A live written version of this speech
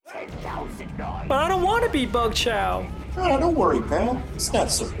But I don't want to be Bug Chow. Oh, don't worry, pal. It's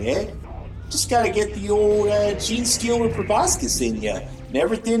not so bad. Just gotta get the old Gene Stealer proboscis in ya, and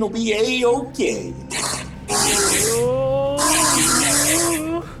everything will be A-okay.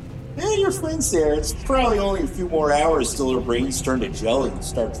 Yeah, your friend's there. It's probably only a few more hours till her brains turn to jelly and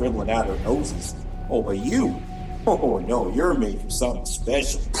start dribbling out her noses. Oh, but you? Oh, no, you're made for something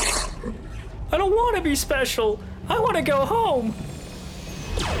special. I don't want to be special. I want to go home.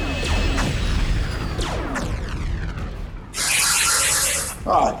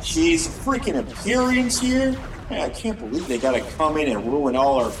 Oh, jeez, freaking Empyreans here? Man, I can't believe they gotta come in and ruin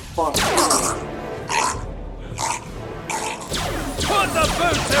all our fun. Put the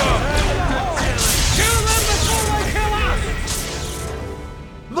boot to him! Kill them before they kill us!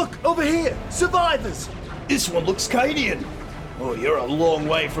 Look, over here! Survivors! This one looks Cadian. Oh, you're a long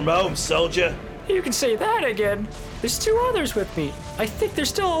way from home, soldier. You can say that again. There's 2 others with me. I think they're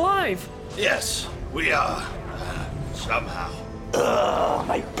still alive. Yes, we are. Somehow. Ugh,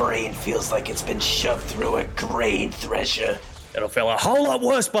 my brain feels like it's been shoved through a grain thresher. It'll feel a whole lot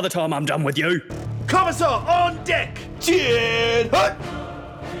worse by the time I'm done with you. Commissar, on deck! Chin hut!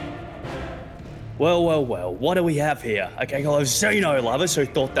 Well, what do we have here? A gaggle of Xeno lovers who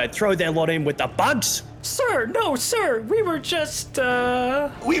thought they'd throw their lot in with the bugs? Sir, no, sir. We were just,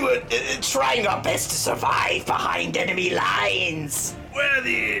 We were trying our best to survive behind enemy lines. We're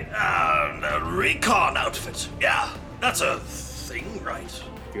the recon outfit. Yeah, that's a thing, right?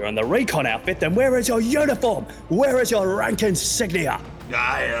 If you're in the recon outfit, then where is your uniform? Where is your rank insignia?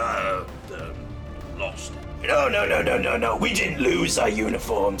 I, lost. No. We didn't lose our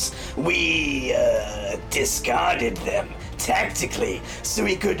uniforms. We, discarded them tactically so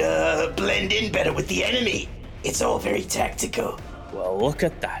we could, blend in better with the enemy. It's all very tactical. Well, look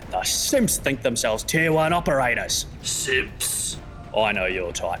at that. The Simps think themselves Tier 1 operators. Simps. I know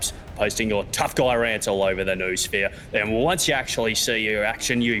your types. Posting your tough guy rants all over the noosphere. Then once you actually see your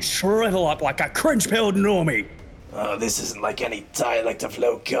action, you shrivel up like a cringe-pilled normie. Oh, this isn't like any dialect of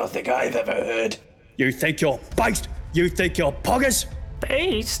low Gothic I've ever heard. You think you're based? You think you're poggers?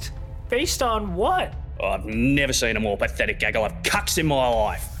 based? Based on what? I've never seen a more pathetic gaggle of cucks in my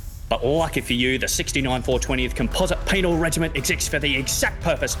life. But lucky for you, the 69 420th Composite Penal Regiment exists for the exact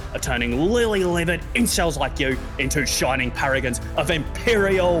purpose of turning lily-livered incels like you into shining paragons of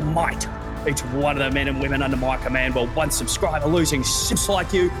imperial might. Each one of the men and women under my command will once subscribe to losing simps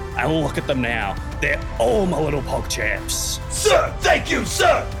like you, and look at them now. They're all my little pog champs. Sir, thank you,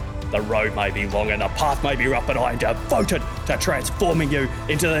 sir! The road may be long and the path may be rough, but I am devoted to transforming you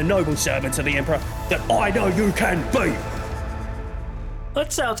into the noble servants of the Emperor that I know you can be.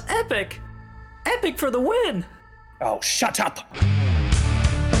 That sounds epic. Epic for the win. Oh, shut up.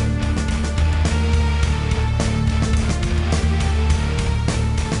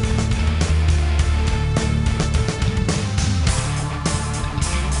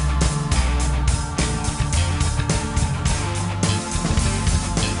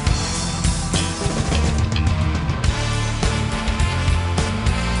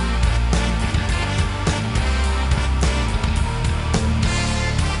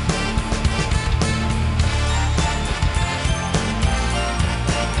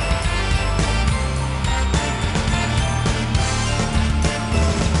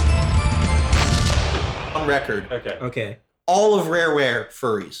 Record. Okay. All of Rareware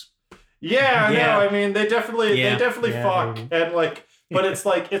furries. Yeah, I know. I mean, they definitely fuck, maybe. and like, but it's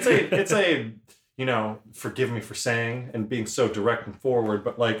like it's a you know, forgive me for saying and being so direct and forward,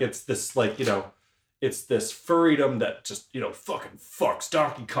 but like it's this like, you know, it's this furrydom that just, you know, fucking fucks.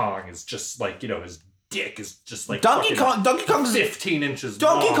 Donkey Kong is just like, you know, his dick is just like Donkey Kong's 15 inches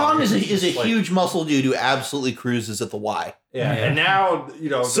Donkey long. Kong is a like, huge muscle dude who absolutely cruises at the Y. Yeah, and now, you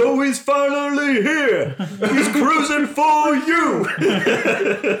know... So he's finally here! He's cruising for you!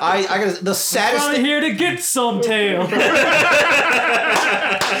 I gotta... The saddest I'm thing... here to get some tail.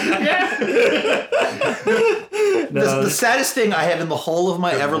 The saddest thing I have in the whole of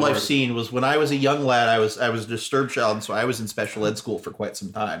my Everlife scene was when I was a young lad, I was a disturbed child, and so I was in special ed school for quite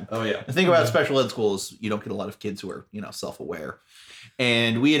some time. Oh, yeah. The thing about special ed school is you don't get a lot of kids who are, you know, self-aware.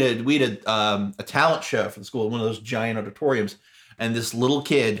 And we had a talent show for the school, one of those giant auditoriums, and this little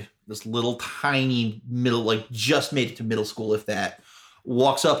kid, this little tiny middle, like just made it to middle school, if that,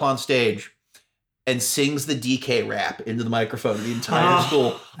 walks up on stage and sings the DK rap into the microphone of the entire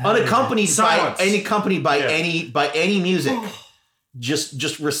school, unaccompanied by any music.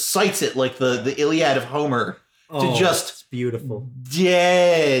 Just recites it like the Iliad of Homer. To just it's beautiful,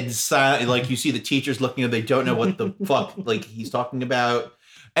 dead silent. Like you see the teachers looking at, they don't know what the fuck like he's talking about.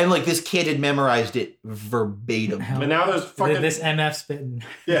 And like this kid had memorized it verbatim. And now there's fucking This MF spitting.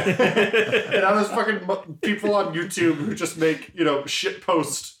 yeah. And now there's fucking people on YouTube who just make shit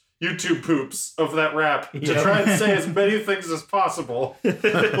post YouTube poops of that rap to try and say as many things as possible.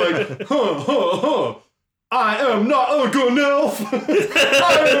 Like, I am not a good elf.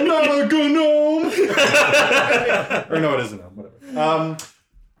 I am not a good gnome. Or no, it isn't. Whatever.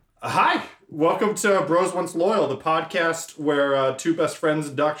 Hi. Welcome to Bros Once Loyal, the podcast where two best friends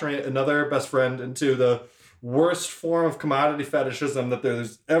indoctrinate another best friend into the worst form of commodity fetishism that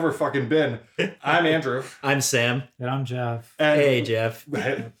there's ever fucking been. I'm Andrew. I'm Sam. And I'm Jeff. And hey, Jeff.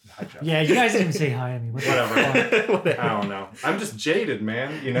 Hi, Jeff. Yeah, you guys didn't say hi to me. Whatever. I don't know. I'm just jaded,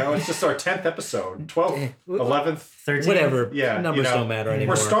 man. It's just our 10th episode. 12th, 11th, 13th. Whatever. Yeah, Numbers don't matter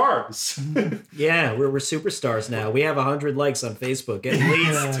anymore. We're stars. Yeah, we're superstars now. We have 100 likes on Facebook at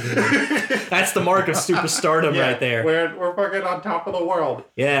least. That's the mark of superstardom right there. We're fucking on top of the world.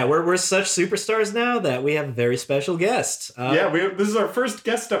 Yeah, we're such superstars now that we have a very special guest. This is our first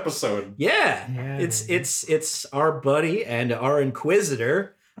guest episode. Yeah, Yeah. It's our buddy and our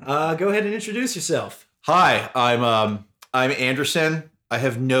inquisitor. Go ahead and introduce yourself. Hi, I'm Anderson. I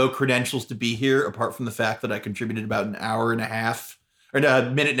have no credentials to be here apart from the fact that I contributed about an hour and a half. Or a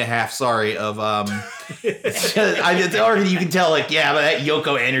minute and a half, sorry, of it's already you can tell, like, yeah, but that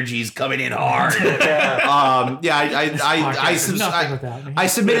Yoko energy is coming in hard. I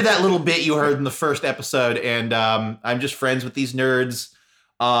submitted that little bit you heard in the first episode, and I'm just friends with these nerds.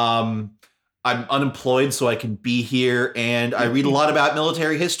 I'm unemployed, so I can be here, and I read a lot about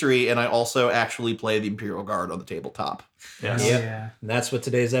military history, and I also actually play the Imperial Guard on the tabletop. Yes. Yep. Yeah. And that's what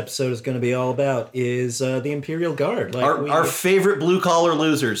today's episode is going to be all about, is the Imperial Guard. Like Our favorite blue-collar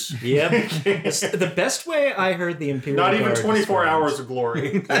losers. Yep. The best way I heard the Imperial Not Guard even 24 described- hours of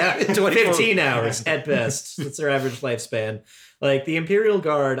glory. Yeah, 15 hours at best. That's their average lifespan. Like, the Imperial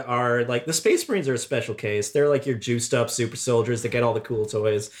Guard are, like, the Space Marines are a special case. They're like your juiced up super soldiers that get all the cool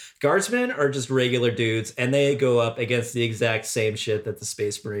toys. Guardsmen are just regular dudes, and they go up against the exact same shit that the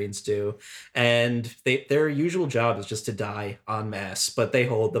Space Marines do. And their usual job is just to die en masse, but they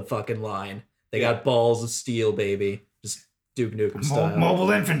hold the fucking line. They got balls of steel, baby. Just Duke Nukem style. Mobile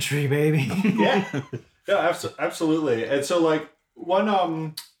infantry, baby. Yeah, absolutely. And so, like, one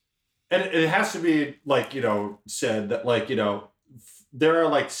and it has to be, like, said that, like, there are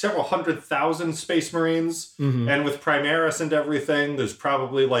like several 100,000 Space Marines, and with Primaris and everything, there's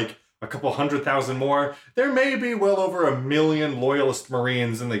probably like a couple 100,000 more. There may be well over 1 million Loyalist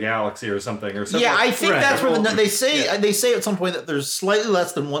Marines in the galaxy or something. Yeah, I think that's where they say they say at some point that there's slightly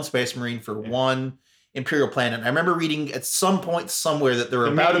less than one Space Marine for one Imperial planet. I remember reading at some point somewhere that there are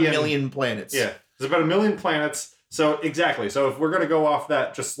about 1 million planets. Yeah, there's about 1 million planets. So exactly. So if we're gonna go off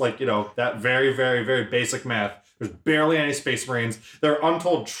that, just like that very, very, very basic math, there's barely any Space Marines. There are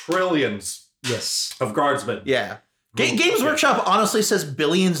untold trillions of Guardsmen. Yeah. Games Workshop honestly says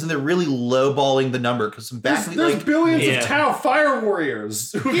billions, and they're really lowballing the number because there's billions of Tau Fire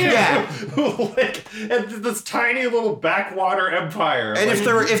Warriors. Who like and this tiny little backwater empire. And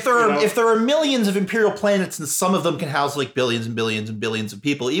like, if there are millions of Imperial planets, and some of them can house like billions and billions and billions of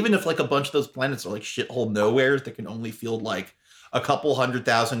people, even if like a bunch of those planets are like shithole nowheres that can only field like a couple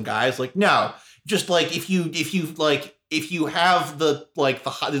 100,000 guys, like no, just like if you have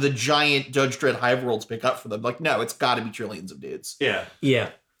the giant Judge Dredd hive worlds pick up for them, like no, it's got to be trillions of dudes. Yeah,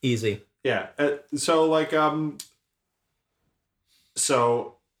 easy. Yeah. So like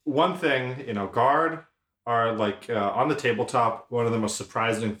so one thing, Guard are like on the tabletop one of the most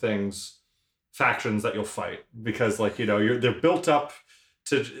surprising factions that you'll fight, because like they're built up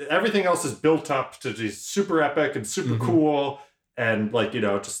to everything else is built up to be super epic and super cool, and like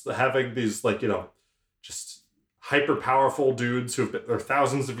just having these like just hyper powerful dudes are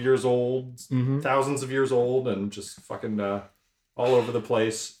thousands of years old, and just fucking all over the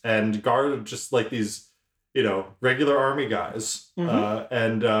place. And Guard are just like these, regular army guys,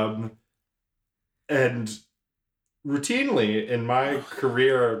 and routinely in my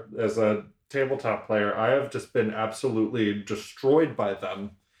career as a tabletop player, I have just been absolutely destroyed by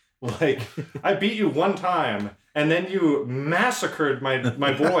them. Like, I beat you one time, and then you massacred my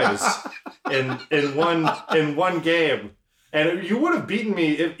boys in one game, and you would have beaten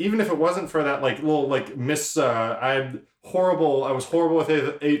me even if it wasn't for that like little like miss. I was horrible with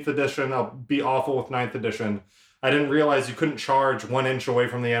 8th edition. I'll be awful with 9th edition. I didn't realize you couldn't charge 1 inch away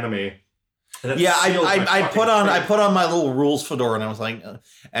from the enemy. Yeah, I put on my little rules fedora, and I was like,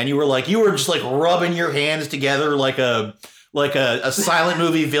 and you were just like rubbing your hands together like a silent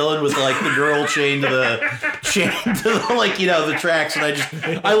movie villain with like the girl chained to the like the tracks, and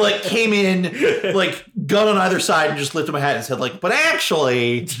I came in like gun on either side and just lifted my hat and said like, but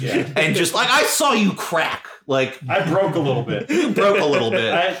actually, and just like, I saw you crack. Like, I broke a little bit. You broke a little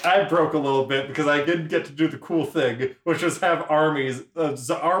bit. I broke a little bit because I didn't get to do the cool thing, which was have army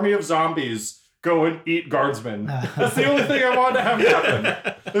of zombies go and eat guardsmen. That's the only thing I wanted to have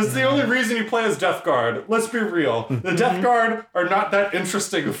happen. That's the only reason you play as Death Guard. Let's be real. The Death Guard are not that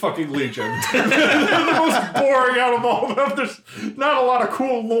interesting of fucking Legion. They're the most boring out of all of them. There's not a lot of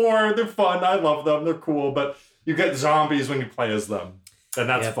cool lore. They're fun. I love them. They're cool. But you get zombies when you play as them. And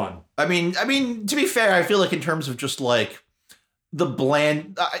that's fun. I mean, to be fair, I feel like in terms of just like the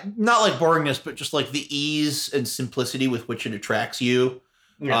bland, not like boringness, but just like the ease and simplicity with which it attracts you.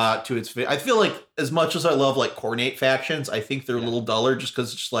 Yes. To its, I feel like as much as I love like coordinate factions, I think they're a little duller just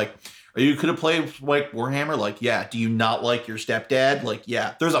because it's just like, are you gonna play like Warhammer? Like, yeah. Do you not like your stepdad? Like,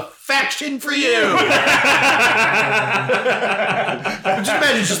 yeah. There's a faction for you. Just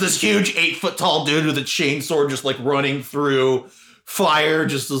imagine just this huge 8-foot tall dude with a chainsaw just like running through fire,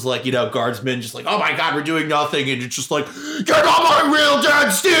 just as like, you know, guardsmen just like, oh my god, we're doing nothing, and it's just like, get on my real dad,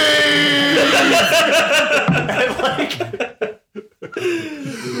 Steve. And like,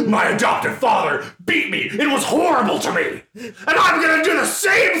 my adopted father beat me. It was horrible to me. And I'm going to do the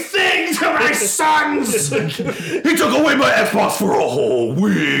same thing to my sons. He took away my Xbox for a whole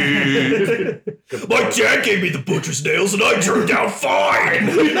week. My dad gave me the butcher's nails and I turned out fine.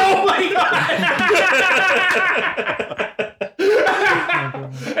 Oh my God.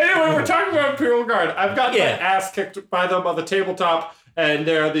 Anyway, we're talking about Imperial Guard. I've gotten my ass kicked by them on the tabletop. And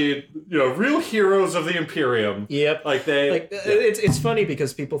they're the real heroes of the Imperium. Yep. It's funny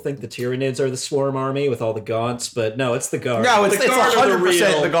because people think the Tyranids are the swarm army with all the gaunts, but no, it's the Guard. No, it's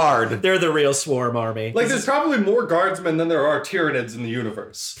 100% the Guard. They're the real swarm army. Like there's probably more guardsmen than there are Tyranids in the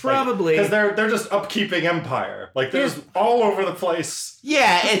universe. Probably. Because they're just upkeeping Empire. Like they're just all over the place.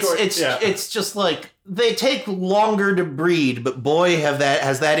 Yeah, it's just like they take longer to breed, but boy,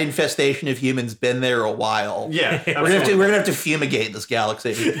 has that infestation of humans been there a while. Yeah, we're gonna have to fumigate this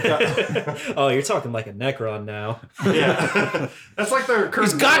galaxy. Oh, you're talking like a Necron now. Yeah, that's like their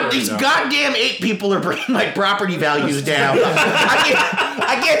these goddamn 8 people are bringing my property values down.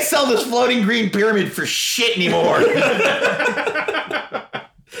 I can't sell this floating green pyramid for shit anymore.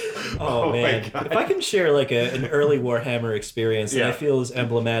 Oh man! If I can share like an early Warhammer experience that I feel is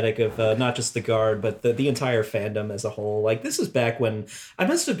emblematic of not just the Guard but the entire fandom as a whole. Like this is back when I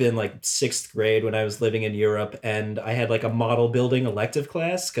must have been like 6th grade when I was living in Europe, and I had like a model building elective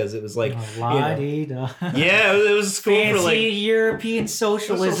class because it was like it was school fancy for like European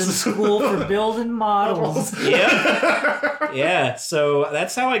socialism school for building models. Yeah. So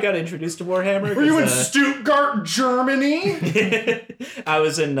that's how I got introduced to Warhammer. Were you in Stuttgart, Germany? I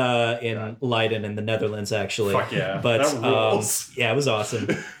was in Leiden in the Netherlands, actually. Fuck yeah. But that rules. yeah, it was awesome.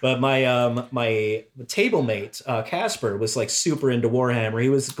 But my my table mate, Casper, was like super into Warhammer. He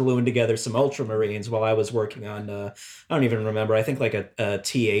was gluing together some Ultramarines while I was working on I don't even remember. I think like a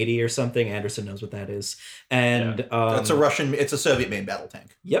T-80 or something. Anderson knows what that is. And it's a Soviet made battle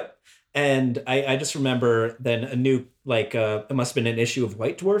tank. Yep. And I just remember then a new, like, it must have been an issue of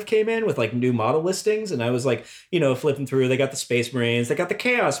White Dwarf came in with, like, new model listings. And I was, like, flipping through. They got the Space Marines. They got the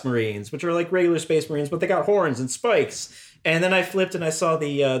Chaos Marines, which are, like, regular Space Marines, but they got horns and spikes. And then I flipped and I saw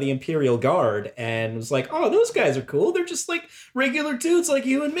the Imperial Guard and was like, oh, those guys are cool. They're just, like, regular dudes like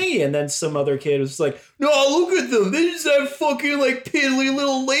you and me. And then some other kid was like, no, look at them. They just have fucking, like, piddly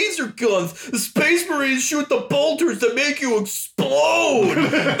little laser guns. The Space Marines shoot the bolters that make you explode.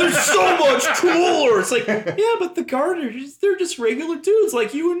 They're so much cooler. It's like, yeah, but the Guard they're just regular dudes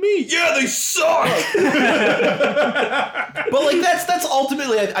like you and me. Yeah, they suck. But, like, that's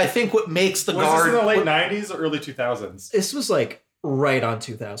ultimately, I think, what makes the Guard... Was this in the late 90s or early 2000s? This was like right on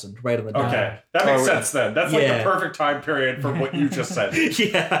 2000, right on the dot. Okay, that makes sense then. That's like the perfect time period for what you just said.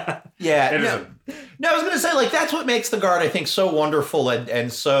 Yeah. No, I was going to say, like, that's what makes the Guard, I think, so wonderful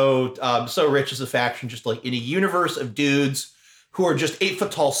and so rich as a faction, just like in a universe of dudes who are just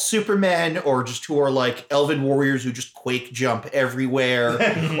 8-foot tall supermen, or just who are like elven warriors who just quake jump everywhere,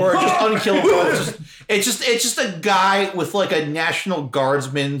 or just unkillable. It's just a guy with like a National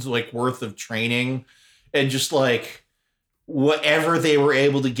Guardsman's like worth of training, and just like whatever they were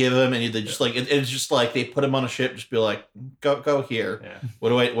able to give him, and they just like it's just like they put him on a ship, just be like, go here. Yeah. What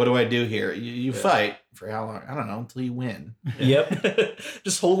do I do here? You fight for how long? I don't know, until you win. Yep.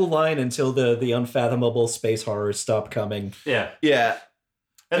 Just hold the line until the unfathomable space horrors stop coming. Yeah.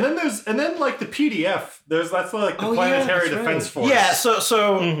 And then like the PDF. That's like the Planetary Defense Force. Yeah.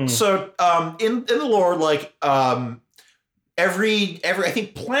 So in the lore, like every I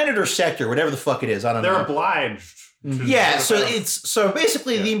think planet or sector, whatever the fuck it is, I don't know. They're obliged. Yeah, so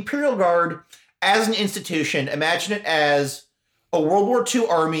basically the Imperial Guard as an institution, imagine it as a World War II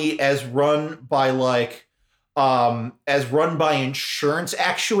army as run by insurance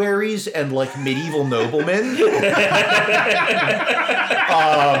actuaries and like medieval noblemen.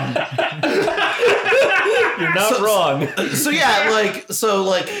 You're not wrong. So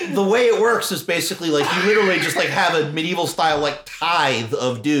the way it works is basically like you literally just like have a medieval style like tithe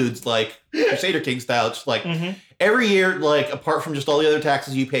of dudes, like Crusader King style. It's like every year, like apart from just all the other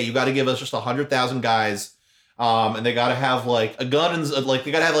taxes you pay, you got to give us just 100,000 guys, and they got to have like a gun and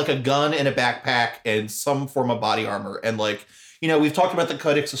they got to have like a gun and a backpack and some form of body armor. And like, you know, we've talked about the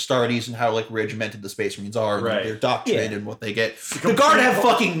Codex Astartes and how like regimented the Space Marines are, and like, their doctrine and what they get. The Guard have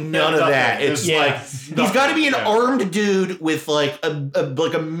fucking none of that. It's like he's got to be an armed dude with like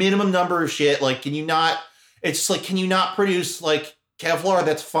a minimum number of shit. Like, can you not? It's just like, can you not produce like Kevlar?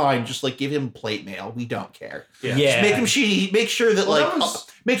 That's fine. Just like give him plate mail. We don't care. Yeah. Just make him shitty. Make sure that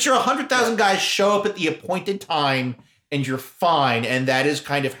make sure 100,000 guys show up at the appointed time. And you're fine, and that is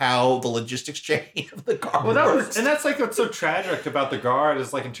kind of how the logistics chain of the Guard works. That's like what's so tragic about the Guard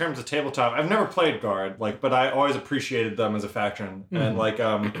is like in terms of tabletop. I've never played Guard, like, but I always appreciated them as a faction, and like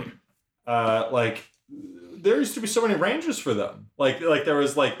there used to be so many ranges for them. Like there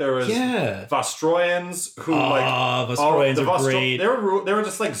was Vostroyans who Vostroyans are great. They were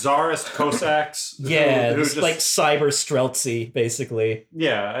just like Tsarist Cossacks. Who just like cyber Streltsy, basically.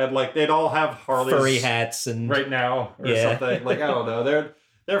 Yeah, and like they'd all have Harleys, furry hats, and right now or something. Like I don't know,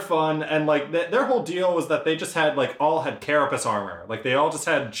 they're fun, and like their whole deal was that they just had all had carapace armor. Like they all just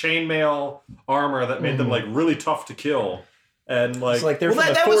had chainmail armor that made them like really tough to kill. And like, it's like they're from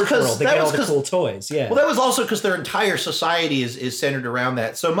the Forge world. They get all the cool toys. Yeah. Well, that was also because their entire society is centered around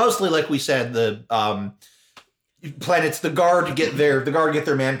that. So mostly, like we said, the planets, the Guard get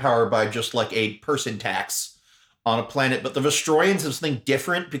their manpower by just like a person tax on a planet. But the Vostroyans is something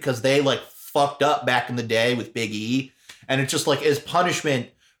different because they like fucked up back in the day with Big E, and it's just like as punishment,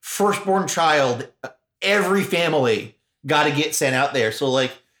 firstborn child, every family got to get sent out there. So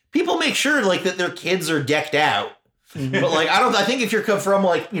like people make sure like that their kids are decked out. But like I think if you're from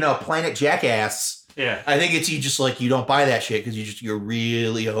like, you know, Planet Jackass, I think it's you don't buy that shit because you're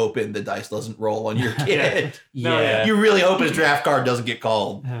really hoping the dice doesn't roll on your kid. You really hope his draft card doesn't get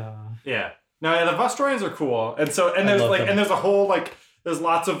called. The Vostroyans are cool, and there's a whole like there's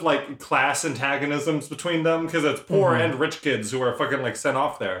lots of like class antagonisms between them because it's poor and rich kids who are fucking like sent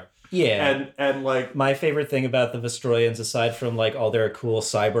off there. Yeah, and like my favorite thing about the Vostroyans, aside from like all their cool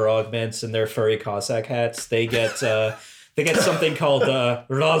cyber augments and their furry Cossack hats, they get something called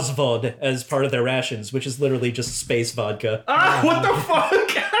Rozvod as part of their rations, which is literally just space vodka. What the fuck?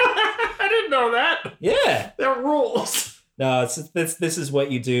 I didn't know that. Yeah, that rules. No, this is what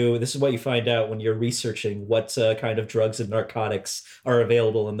you do. This is what you find out when you're researching what kind of drugs and narcotics are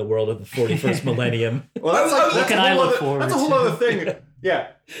available in the world of the 41st millennium. Well, that's can I look forward to? That's a whole other thing. Yeah.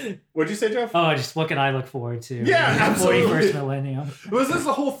 What'd you say, Jeff? Oh, just what can I look forward to? Yeah, absolutely. 41st millennium. Was this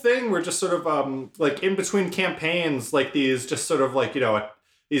the whole thing where just sort of like in between campaigns, like these just sort of like, you know,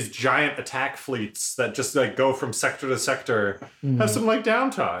 these giant attack fleets that just like go from sector to sector have some like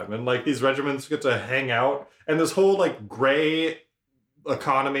downtime, and like these regiments get to hang out, and this whole like gray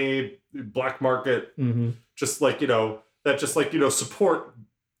economy, black market, just like, you know, that just like, you know, support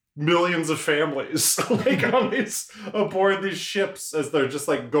millions of families like on these aboard these ships as they're just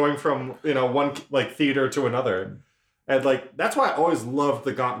like going from, you know, one like theater to another. And like that's why I always loved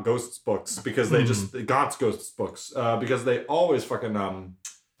the Gaunt Ghosts books, because they Gaunt's Ghosts books because they always fucking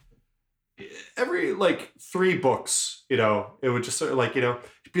every like 3 books, you know, it would just sort of like, you know,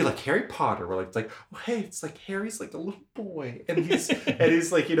 it'd be like Harry Potter, where it's like, oh hey, it's like Harry's like a little boy, and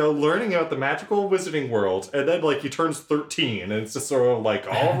he's like, you know, learning about the magical wizarding world, and then like he turns 13, and it's just sort of like,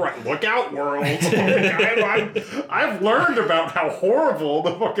 all right, look out, world. I've learned about how horrible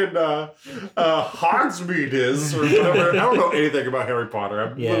the fucking Hogsmeade is, or whatever. I don't know anything about Harry Potter.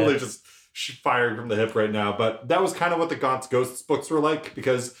 I'm literally just firing from the hip right now, but that was kind of what the Gaunt's Ghosts books were like,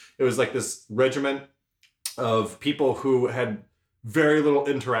 because it was like this regiment of people who had very little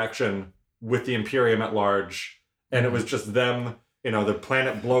interaction with the Imperium at large, and it was just them, you know, the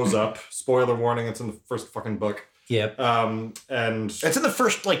planet blows up. Spoiler warning, it's in the first fucking book. Yep. And it's in the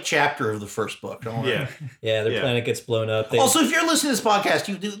first like chapter of the first book. Don't worry. Yeah, their planet gets blown up. Also, if you're listening to this podcast,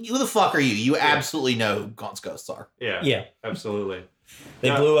 you the fuck are you? You absolutely know who Gaunt's Ghosts are. Yeah, absolutely.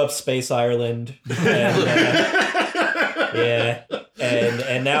 They blew up Space Ireland. And,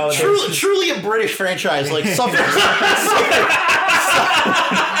 and now truly a British franchise, like something.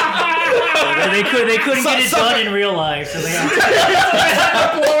 They couldn't get it done in real life, so they got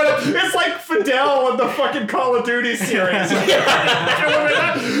it's like Fidel and the fucking Call of Duty series. Take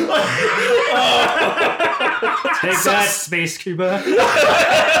that, Space Cuba.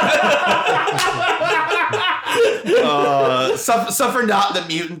 Suffer not the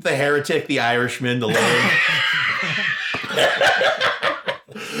mutant, the heretic, the Irishman, the lame.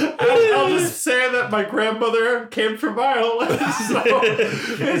 I'll just say that my grandmother came from Ireland, so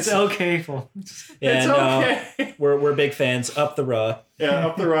It's okay, folks. Yeah, it's no, okay. we're big fans. Up the raw. Yeah,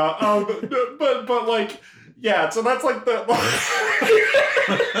 up the road. But like, yeah. So that's like the.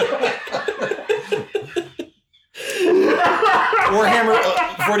 Warhammer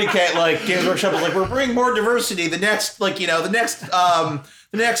 40K, like Games Workshop is like, we're bringing more diversity. The next, like, you know, the next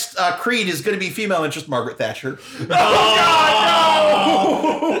creed is going to be female interest Margaret Thatcher.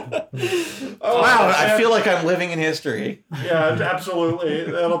 Wow, I feel like I'm living in history. Yeah, absolutely.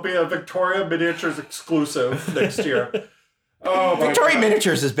 It'll be a Victoria Miniatures exclusive next year. Oh, my Victoria God.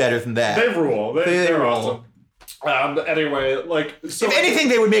 Miniatures is better than that. They rule. They're rule. awesome. Anyway, like, so If anything,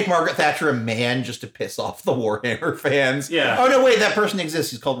 they would make Margaret Thatcher a man just to piss off the Warhammer fans. Yeah. Oh, no, wait, that person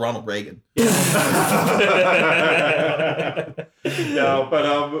exists. He's called Ronald Reagan. No,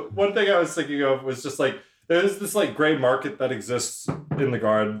 but one thing I was thinking of was just like there's this like gray market that exists in the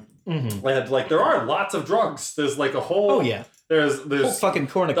Guard, and like there are lots of drugs. There's like a whole there's Whole fucking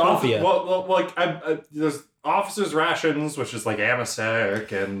the cornucopia. well, like there's officers' rations, which is like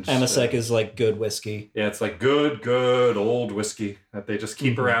Amasec, and Amasec is like good whiskey. yeah, it's like good old whiskey that they just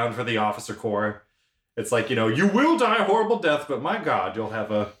keep around for the officer corps. It's like, you know, you will die a horrible death, but my God, you'll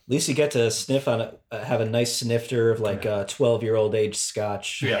have a... At least you get to sniff on have a nice snifter of like a 12-year-old aged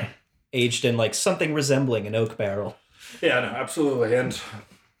scotch. Yeah. Aged in like something resembling an oak barrel. Yeah, no, absolutely. And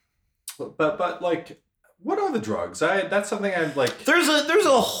but like, what are the drugs? That's something I'd like. There's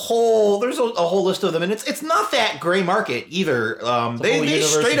a whole list of them, and it's not that gray market either. They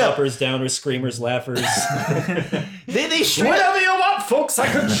straight up uppers, downers, screamers, laughers. they straight up. Whatever you want, folks. I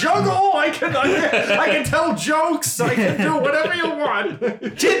can juggle. I can tell jokes. I can do whatever you want.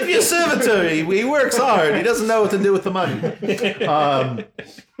 Tip your servitor. He works hard. He doesn't know what to do with the money.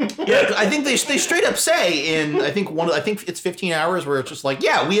 Yeah, I think they straight up say in I think it's 15 hours where it's just like,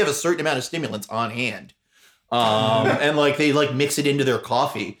 yeah, we have a certain amount of stimulants on hand. And like they like mix it into their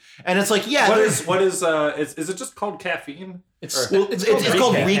coffee, and it's like, yeah. Is it just called caffeine? It's called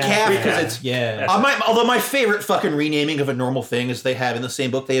recap because it's although my favorite fucking renaming of a normal thing is they have in the same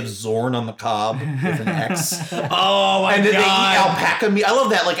book they have Zorn on the cob with an X. Oh my and then God. they eat alpaca meat. I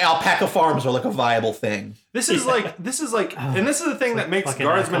love that. Like alpaca farms are like a viable thing. This is like, and this is the thing that makes fucking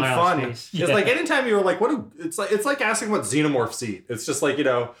Guardsmen Kyle fun. Space. It's like anytime you were like, it's like asking what xenomorphs eat. It's just like, you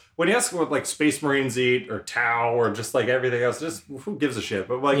know, when you ask what like Space Marines eat or Tau or just like everything else, just who gives a shit?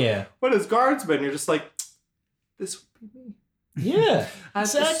 But like, what is Guardsmen? You're just like, this would be me. Yeah,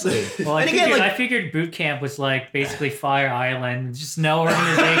 exactly. Well, I figured boot camp was like basically Fire Island, just no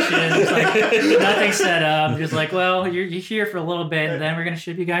organization, just like nothing set up. Just like, well, you're here for a little bit, and then we're gonna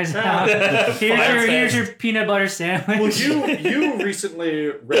ship you guys out. Here's your peanut butter sandwich. Well, you recently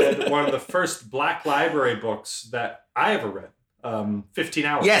read one of the first Black Library books that I ever read. 15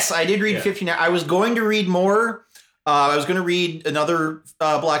 Hours. Yes, I did read 15 hours. I was going to read more. I was going to read another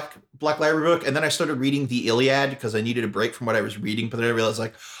Black Library book, and then I started reading the Iliad because I needed a break from what I was reading. But then I realized,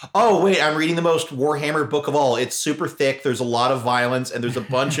 like, oh wait, I'm reading the most Warhammer book of all. It's super thick. There's a lot of violence, and there's a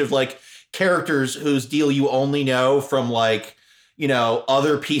bunch of like characters whose deal you only know from like, you know,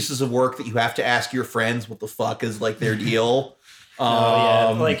 other pieces of work that you have to ask your friends what the fuck is like their deal.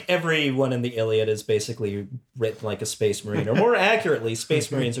 Like everyone in the Iliad is basically written like a Space Marine, or more accurately,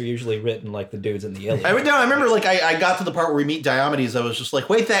 Space Marines are usually written like the dudes in the Iliad. I remember like I got to the part where we meet Diomedes. I was just like,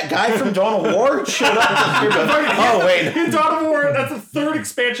 wait, that guy from Dawn of War showed up. Oh wait, in Dawn of War, that's the third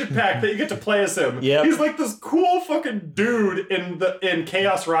expansion pack that you get to play as him. Yep. He's like this cool fucking dude in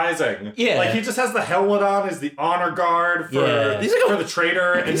Chaos Rising. Yeah, like he just has the helmet on. He's the honor guard for the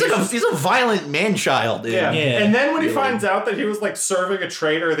traitor. And he's a violent man child. Dude. Yeah. And then when he finds out that he was like serving a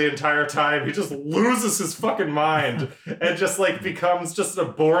traitor the entire time, he just loses his fucking mind and just like becomes just a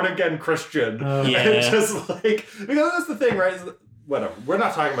born again Christian. And just like, because that's the thing, right? Whatever. We're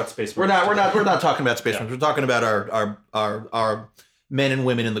not talking about Space Marines. We're not talking about Space Marines. We're talking about our men and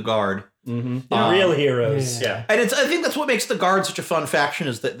women in the Guard. Mm-hmm. Real heroes. Yeah. And I think that's what makes the Guard such a fun faction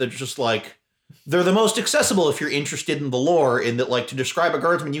is that they're just like, they're the most accessible if you're interested in the lore, in that, like, to describe a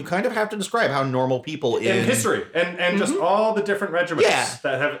guardsman, you kind of have to describe how normal people in history and just all the different regiments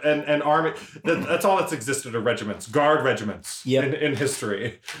that have and army. That's all that's existed are regiments, guard regiments in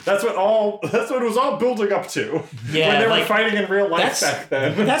history. That's what it was all building up to. Yeah, when they were fighting in real life back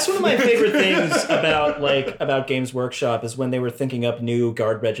then. That's one of my favorite things about Games Workshop is when they were thinking up new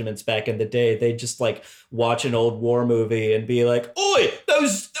guard regiments back in the day. They'd just like watch an old war movie and be like, "Oi,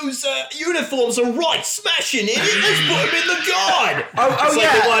 those uniforms are right, smashing it. Let's put them in the guard." It's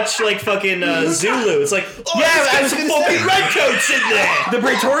like they watch like fucking Zulu. It's like, I was gonna say redcoats in there. The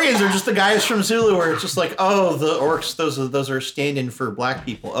Praetorians are just the guys from Zulu, where it's just like, oh, the orcs, those are stand-in for black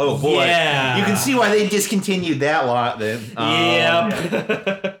people. Oh boy, you can see why they discontinued that lot then.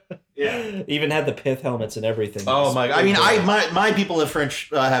 Yeah, even had the pith helmets and everything. Oh my god! I mean, my people have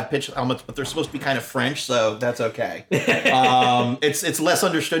French have pitch helmets, but they're supposed to be kind of French, so that's okay. It's less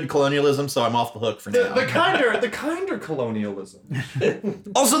understood colonialism, so I'm off the hook for now. The kinder colonialism.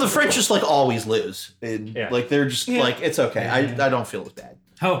 Also, the French just like always lose. Like they're just like it's okay. I don't feel as bad.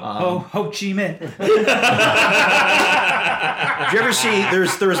 Ho Chi Minh. Did you ever see?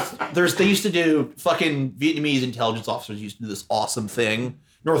 There's they used to do fucking Vietnamese intelligence officers used to do this awesome thing.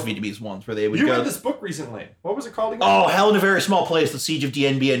 North Vietnamese ones where they would go. You read this book recently. What was it called again? Oh, Hell in a Very Small Place, The Siege of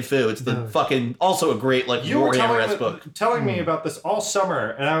Dien Bien Phu. It's the fucking, also a great, like, Warhammer-esque book. Telling me about this all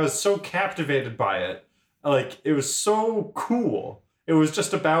summer, and I was so captivated by it. Like, it was so cool. It was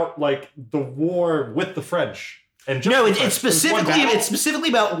just about, like, the war with the French. And just it's specifically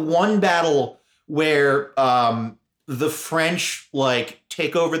about one battle where the French, like,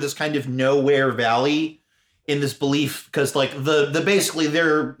 take over this kind of nowhere valley in this belief, because like the basically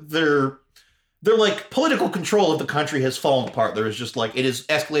their like political control of the country has fallen apart. There is just like it has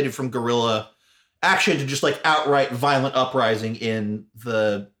escalated from guerrilla action to just like outright violent uprising in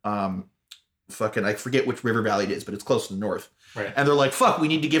the fucking I forget which river valley it is, but it's close to the north. Right. And they're like, fuck, we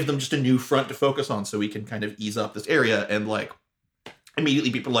need to give them just a new front to focus on so we can kind of ease up this area. And like immediately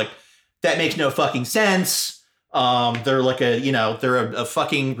people are like, that makes no fucking sense. They're like they're a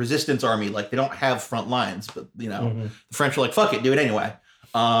fucking resistance army. Like they don't have front lines, but the French are like, fuck it, do it anyway.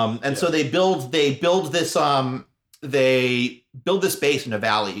 So they build this base in a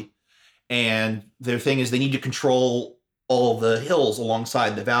valley, and their thing is they need to control all the hills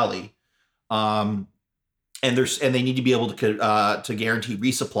alongside the valley. And they need to be able to guarantee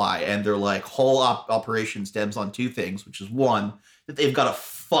resupply, and their like whole operation stems on two things, which is one, that they've got a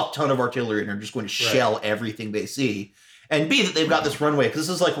fuck ton of artillery and are just going to shell everything they see, and B, that they've got this runway, because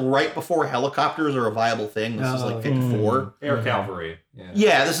this is like right before helicopters are a viable thing. This is like 54 air cavalry.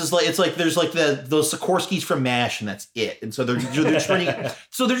 This is like, it's like there's like those Sikorskis from MASH, and that's it. And so they're just running,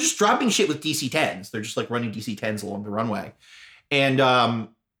 so they're just dropping shit with DC-10s. They're just like running DC-10s along the runway. And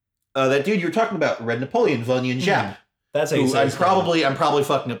that dude you were talking about, Red Napoleon, von Jap. That's how you say I'm probably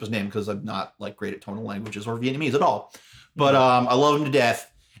fucking up his name because I'm not like great at tonal languages or Vietnamese at all. But I love him to death.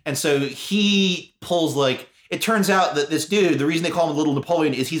 And so he pulls like, it turns out that this dude, the reason they call him Little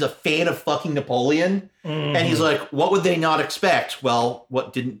Napoleon is he's a fan of fucking Napoleon. And he's like, what would they not expect? Well,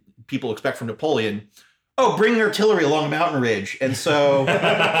 what didn't people expect from Napoleon? Oh, bring artillery along a mountain ridge. And so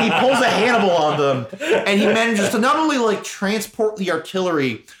he pulls a Hannibal on them, and he manages to not only like transport the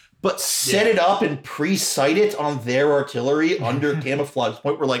artillery, but set it up and pre-sight it on their artillery under camouflage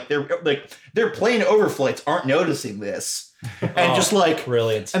point where like their plane overflights aren't noticing this. And just like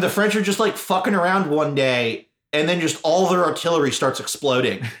brilliant. And the French are just like fucking around one day, and then just all their artillery starts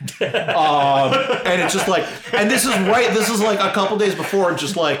exploding. And it's just like, and this is like a couple days before,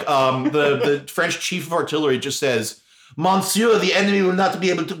 just like the French chief of artillery just says, "Monsieur, the enemy will not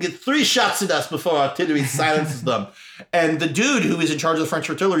be able to get 3 shots at us before artillery silences them." And the dude who is in charge of the French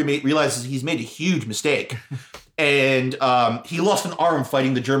artillery realizes he's made a huge mistake. And he lost an arm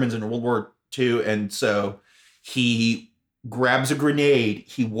fighting the Germans in World War II. And so he grabs a grenade.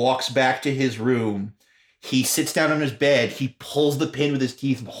 He walks back to his room. He sits down on his bed. He pulls the pin with his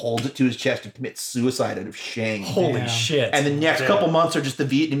teeth and holds it to his chest and commits suicide out of shame. Holy shit. And the next couple months are just the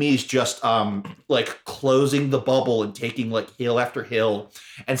Vietnamese just like closing the bubble and taking like hill after hill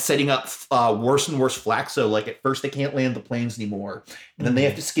and setting up worse and worse flak. So like at first they can't land the planes anymore. And then they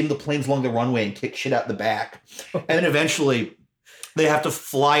have to skim the planes along the runway and kick shit out the back. And then eventually they have to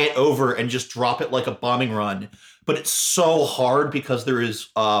fly it over and just drop it like a bombing run. But it's so hard because there is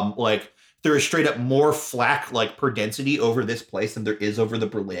there is straight up more flak like per density over this place than there is over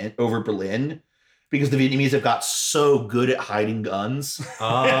Berlin, because the Vietnamese have got so good at hiding guns.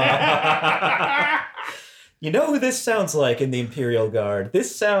 You know who this sounds like in the Imperial Guard?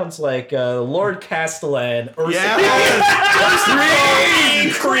 This sounds like Lord Castellan. Creed!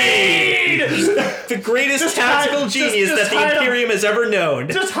 The greatest tactical genius that the Imperium has ever known.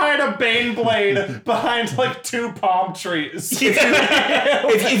 Just hide a Bane blade behind like 2 palm trees.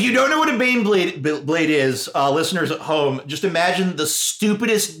 If you don't know what a Bane blade is, listeners at home, just imagine the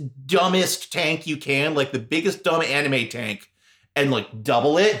stupidest, dumbest tank you can, like the biggest dumb anime tank, and like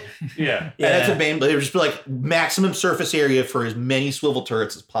double it. Yeah. And that's a Bane blade. It would just be like maximum surface area for as many swivel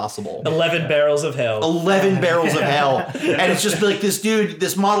turrets as possible. 11 barrels of hell. 11 barrels of hell. And it's just like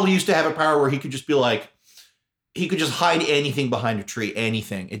this model used to have a power where he could just be like, he could just hide anything behind a tree,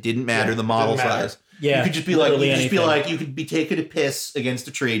 anything. It didn't matter the model size. Yeah. You could just be like, you could be taking a piss against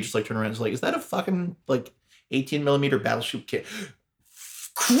a tree, just like turn around and just like, is that a fucking like 18mm battleship kit?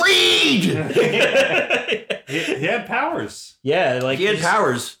 Creed! He had powers. Yeah, like he had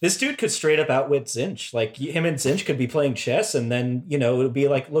powers. This dude could straight up outwit Zinch. Like him and Zinch could be playing chess, and then it would be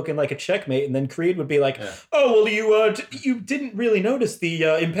like looking like a checkmate, and then Creed would be like, "Oh well, you didn't really notice the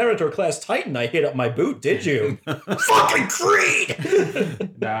Imperator class Titan I hit up my boot, did you?" Fucking Creed.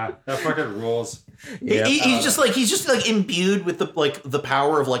 Nah, that fucking rules. Yeah. He's just like imbued with the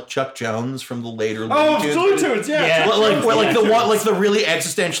power of like Chuck Jones from the later Looney Tunes, yeah. The really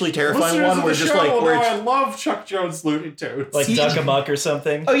existentially terrifying one where just like where I love Chuck Jones Looney Tunes. Like Duck 'em Up or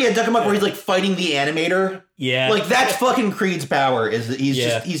something. Oh yeah, Duck 'em Up where he's like fighting the animator. Yeah. Like that's fucking Creed's power, is that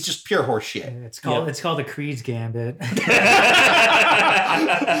he's just pure horse shit. It's called the Creed's Gambit. What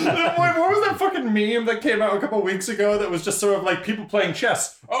was that fucking meme that came out a couple weeks ago that was just sort of like people playing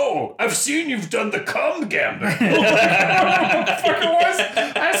chess? Oh, I've seen you've done the cum gambit. What the fuck it was?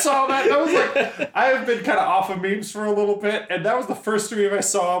 I saw that. That was like, I have been kind of off of memes for a little bit, and that was the first meme I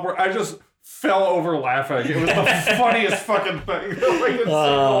saw where I just fell over laughing. It was the funniest fucking thing like in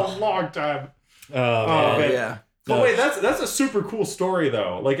a long time. Oh man. Yeah. But wait, that's a super cool story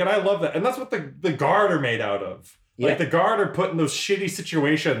though. Like, and I love that, and that's what the Guard are made out of. Like the Guard are put in those shitty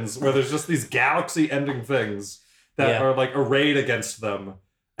situations where there's just these galaxy-ending things that are like arrayed against them,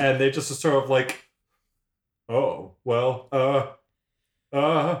 and they just sort of like, oh well, I'll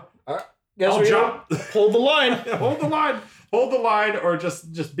jump. Hold the line. Hold the line, or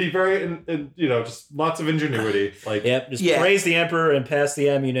just be very, just lots of ingenuity. Like, praise the Emperor and pass the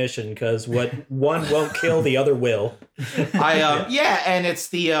ammunition, because what one won't kill, the other will. And it's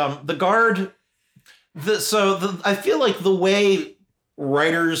the Guard. I feel like the way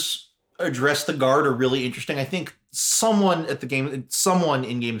writers address the Guard are really interesting. I think someone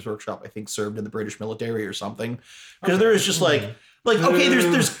in Games Workshop, I think, served in the British military or something, because there is just like okay,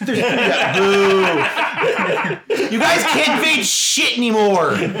 there's boo. You guys can't invade shit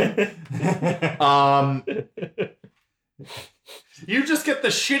anymore. You just get the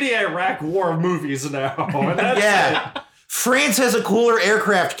shitty Iraq War movies now. And that's it. France has a cooler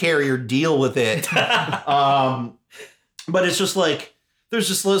aircraft carrier. Deal with it. But it's just like so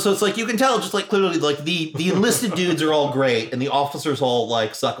it's like you can tell just like clearly like the enlisted dudes are all great and the officers all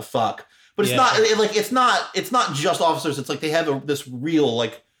like suck a fuck. But it's not just officers. It's like they have this real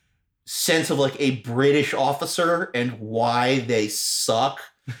like sense of like a British officer and why they suck.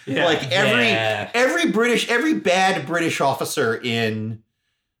 Yeah. Like every bad British officer in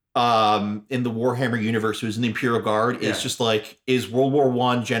the Warhammer universe who's in the Imperial Guard is just like is World War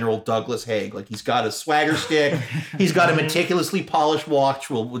I General Douglas Haig. Like he's got a swagger stick, he's got a meticulously polished watch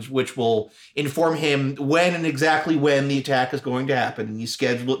which will inform him when and exactly when the attack is going to happen, and you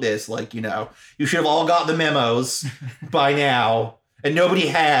schedule it this, like, you should have all got the memos by now. And nobody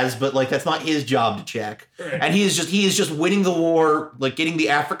has, but like that's not his job to check. And he is just winning the war, like getting the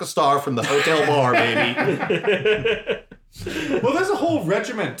Africa Star from the hotel bar, baby. Well, there's a whole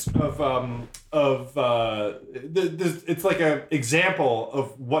regiment of it's like an example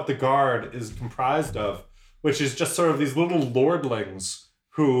of what the Guard is comprised of, which is just sort of these little lordlings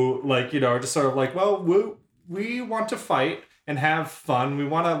who, like, are just sort of like, well, we want to fight and have fun. We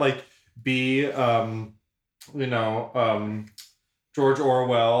want to like be, George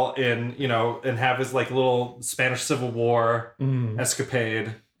Orwell and have his like little Spanish Civil War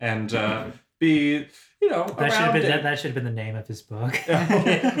escapade and be. That should have been the name of his book.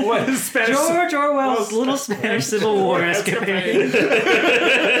 What is Spanish? George Orwell's Little Spanish Civil War Escapade.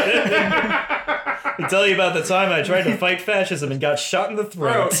 I tell you about the time I tried to fight fascism and got shot in the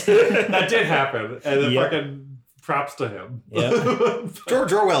throat. That did happen, and then fucking props to him. Yep.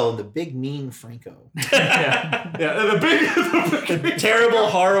 George Orwell and the big mean Franco. The terrible,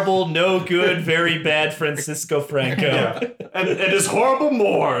 horrible, no good, very bad Francisco Franco. Yeah. And his horrible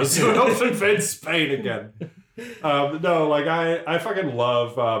Moors who helps invade Spain again. I fucking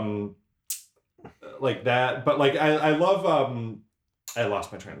love like that. But like I love I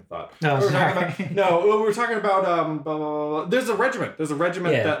lost my train of thought. No, we were sorry. talking about, no, we were talking about blah, blah, blah. There's a regiment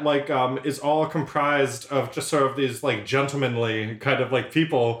that like is all comprised of just sort of these like gentlemanly kind of like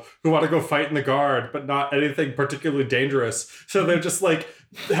people who want to go fight in the guard, but not anything particularly dangerous. So they're just like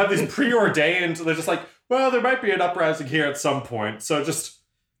have these preordained. They're just like, well, there might be an uprising here at some point, so just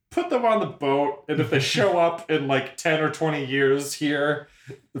put them on the boat, and if they show up in like 10 or 20 years here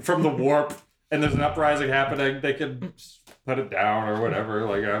from the warp, and there's an uprising happening, they can put it down or whatever.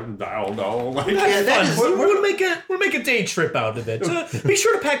 Like I don't know. Like We'll make a day trip out of it. Be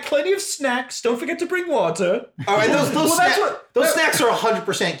sure to pack plenty of snacks. Don't forget to bring water. All right, those snacks are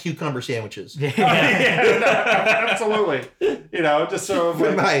 100% cucumber sandwiches. Absolutely. You know, just sort of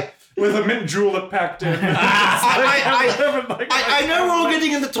like, with a mint julep packed in. I know we're all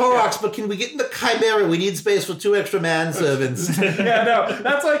getting into Torox, but can we get into Chimera? We need space for 2 extra manservants. Yeah, no,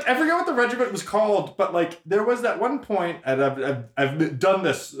 that's like, I forget what the regiment was called, but like there was that one point, and I've done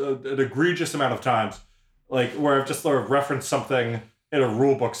this an egregious amount of times, like where I've just sort of referenced something in a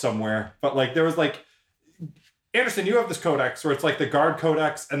rule book somewhere, but like there was like, Anderson, you have this codex where it's like the guard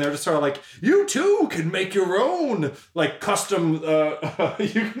codex, and they're just sort of like, you too can make your own like custom,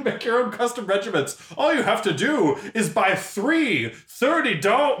 you can make your own custom regiments. All you have to do is buy 3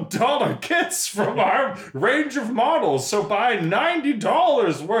 $30 kits from our range of models. So buy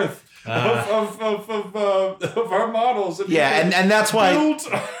 $90 worth of our models. And and that's why.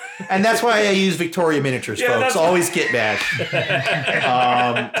 And that's why I use Victoria Miniatures, folks. Always get bash.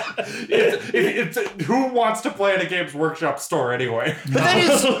 It's who wants to play in a Games Workshop store anyway? But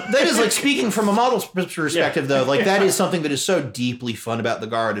that is like, speaking from a model's perspective, though, like that is something that is so deeply fun about the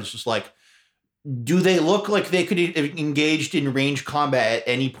Guard. It's just like, do they look like they could have engaged in range combat at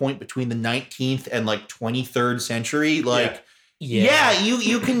any point between the 19th and like 23rd century? Like,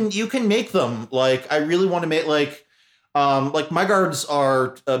 you can make them. Like, I really want to make like my guards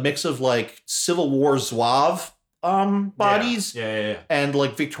are a mix of like Civil War Zouave bodies and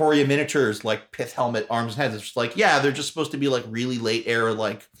like Victoria miniatures, like pith helmet, arms and heads. It's just like, they're just supposed to be like really late era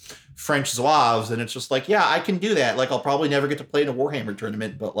like French Zouaves, and it's just like, I can do that. Like, I'll probably never get to play in a Warhammer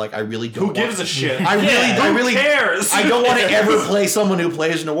tournament, but like, I really don't. Who gives a shit? I really cares? I don't want to ever play someone who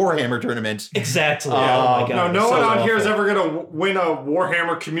plays in a Warhammer tournament. Exactly. Oh my God. No one on here is ever gonna win a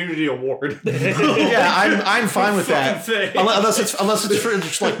Warhammer Community Award. I'm fine with that. Unless it's for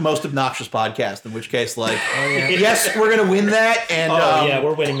just like most obnoxious podcast, in which case, like, yes, we're gonna win that, and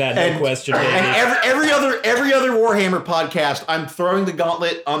we're winning that, no question. And every other Warhammer podcast, I'm throwing the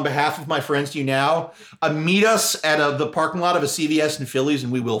gauntlet on behalf of my friends to you now. Meet us at the parking lot of a CVS in Phillies,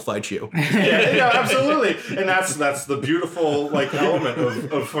 and we will fight you. Yeah, absolutely. And that's the beautiful like element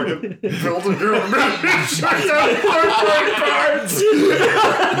of fucking building your own shut down cards.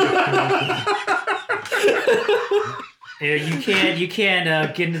 Yeah, you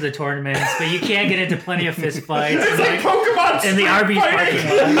can't get into the tournaments, but you can get into plenty of fist fights. It's like Pokemon in the Arby's parking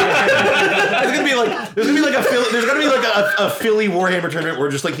lot. There's gonna be like a Philly Warhammer tournament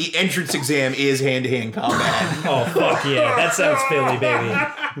where just like the entrance exam is hand-to-hand combat. Oh fuck yeah, that sounds Philly, baby.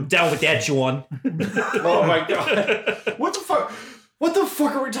 I'm down with that, John. Oh my God, what the fuck? What the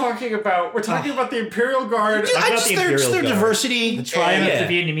fuck are we talking about? We're talking about the Imperial Guard. Their diversity. The triumph of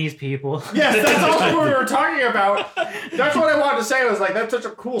the Vietnamese people. Yes, that's also what we were talking about. That's what I wanted to say. I was like, that's such a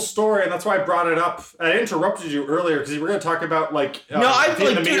cool story, and that's why I brought it up. I interrupted you earlier because you were going to talk about like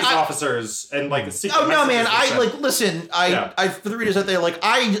Vietnamese officers and like the secret. Oh no, man! Listen. I for the readers out there,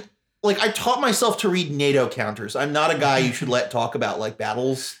 I taught myself to read NATO counters. I'm not a guy you should let talk about like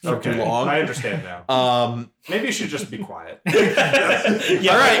battles for too long. I understand now. Maybe you should just be quiet. All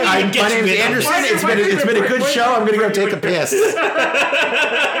right, my name is Anderson. It's been a good show. I'm gonna go take a piss.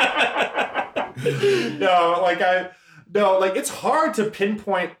 It's hard to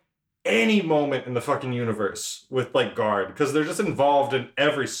pinpoint any moment in the fucking universe with like Guard because they're just involved in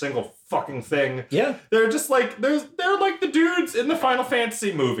every single fucking thing. Yeah, they're just like they're like the dudes in the Final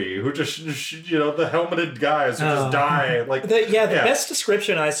Fantasy movie who just the helmeted guys who just die. Like the best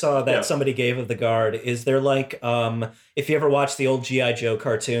description I saw that somebody gave of the Guard is they're like if you ever watch the old G.I. Joe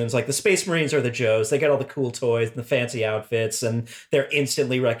cartoons, like the Space Marines are the Joes. They get all the cool toys and the fancy outfits, and they're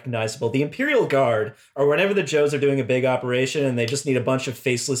instantly recognizable. The Imperial Guard are whenever the Joes are doing a big operation and they just need a bunch of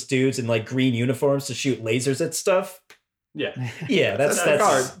faceless dudes in like green uniforms to shoot lasers at stuff. Yeah, that's the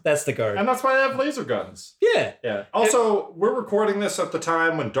Guard, and that's why they have laser guns. Yeah. Also, we're recording this at the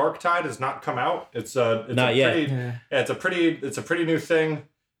time when Darktide has not come out. It's not yet. It's a pretty new thing,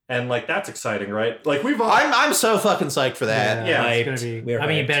 and like that's exciting, right? Like I'm so fucking psyched for that. Yeah, it's gonna be.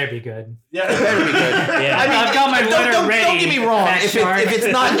 It better be good. Yeah, it better be good. Yeah, I've got my winner ready. Don't get me wrong. If it's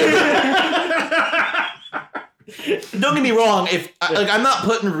not. don't get me wrong. If I'm not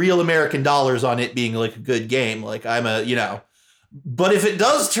putting real American dollars on it being like a good game, like but if it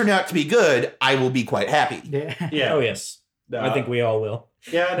does turn out to be good, I will be quite happy. Yeah. Oh yes. I think we all will.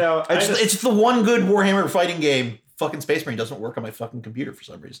 Yeah, no. It's the one good Warhammer fighting game. Fucking Space Marine doesn't work on my fucking computer for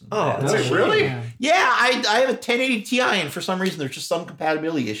some reason. Oh, Wait, really? Yeah, I have a 1080 Ti, and for some reason there's just some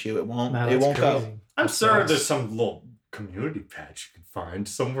compatibility issue. It won't go. I'm sure there's some little community patch you can find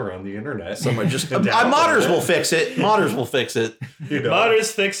somewhere on the internet. Somewhere just modders will fix it. Modders will fix it.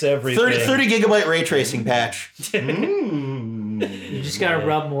 Modders fix everything. 30 gigabyte ray tracing patch. You just gotta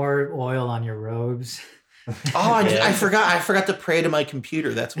rub more oil on your robes. Oh, I forgot to pray to my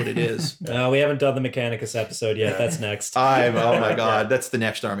computer. That's what it is. No, we haven't done the Mechanicus episode yet. That's next. Oh my god, that's the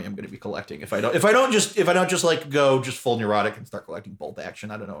next army I'm going to be collecting. If I don't just like go just full neurotic and start collecting bolt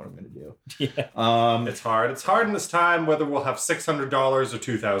action, I don't know what I'm going to do. Yeah. It's hard. It's hard in this time whether we'll have $600 or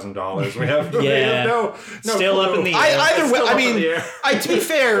 $2,000. We have no still clue. up in the air. Either way, Still I up in mean, the air. to be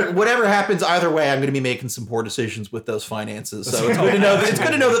fair, whatever happens, either way, I'm going to be making some poor decisions with those finances. So it's good to know. It's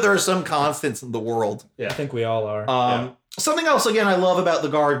good to know that there are some constants in the world. Yeah. I think we all are. Something else, again, I love about the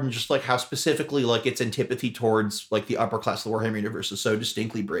Guard, and just like how specifically like its antipathy towards like the upper class of the Warhammer universe is so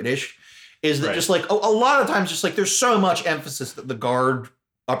distinctly British, is that just like a lot of times, just like there's so much emphasis that the Guard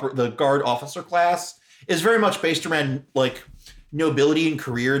officer class is very much based around like nobility and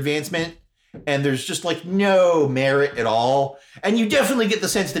career advancement, and there's just like no merit at all, and you definitely get the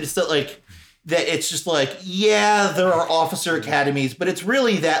sense that it's just like, yeah, there are officer academies, but it's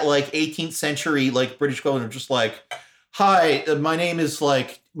really that like 18th century like British equivalent of just like, hi, my name is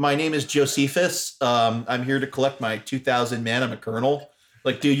Josephus. I'm here to collect my 2,000 men. I'm a colonel.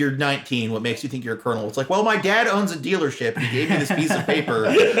 Like, dude, you're 19. What makes you think you're a colonel? It's like, well, my dad owns a dealership. He gave me this piece of paper.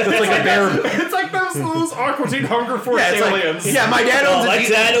 It's like a bare. It's like those Aqua Teen Hunger Force aliens. My dad owns my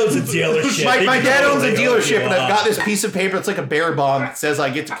dad owns a dealership. My dad owns a dealership, and I've got this piece of paper. It's like a bearer bond that says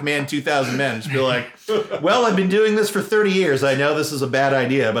I get to command 2,000 men. Just be like, well, I've been doing this for 30 years. I know this is a bad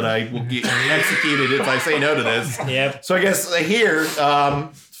idea, but I will get executed if I say no to this. Yep. So I guess here,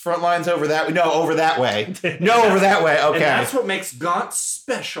 front lines over that way. No, over that way. No, over that way. Okay. And that's what makes Gaunt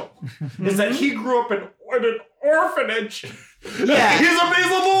special, is that he grew up in an orphanage. Yeah. He's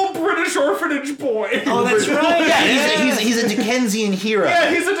a little British orphanage boy. Oh, that's right. Yeah, he's a Dickensian hero.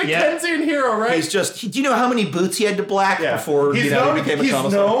 Yeah, he's a Dickensian hero, right? He's just. Do you know how many boots he had to black before he became a commissar?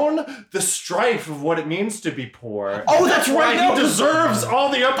 He's known the strife of what it means to be poor. Oh, that's right. He deserves all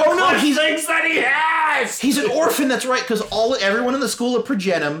the upper class things that he has. He's an orphan. That's right, because everyone in the school of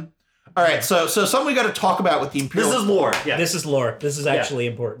Progenum. All right, so something we got to talk about with the Imperial. This is lore. Yeah. This is lore. This is actually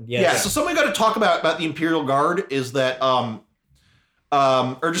important. Yes. Yeah. So something we got to talk about the Imperial Guard is that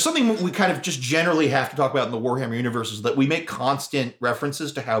or just something we kind of just generally have to talk about in the Warhammer universe is that we make constant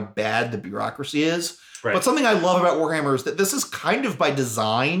references to how bad the bureaucracy is. Right. But something I love about Warhammer is that this is kind of by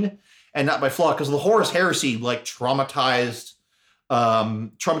design and not by flaw, because the Horus Heresy like traumatized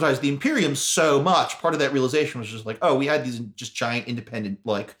the Imperium so much. Part of that realization was just like, oh, we had these just giant independent,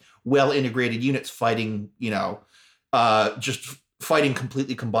 like well integrated units fighting, just fighting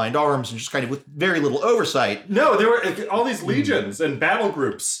completely combined arms and just kind of with very little oversight. No, there were all these legions and battle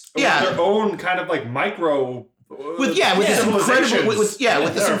groups with their own kind of like micro. With this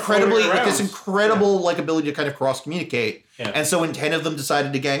incredible like ability to kind of cross communicate. Yeah. And so when 10 of them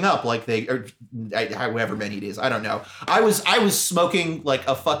decided to gang up, like however many it is, I don't know. I was smoking like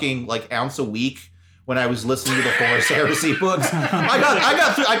a fucking like ounce a week when I was listening to the Horus Heresy books. I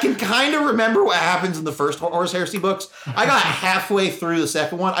got through. I can kind of remember what happens in the first Horus Heresy books. I got halfway through the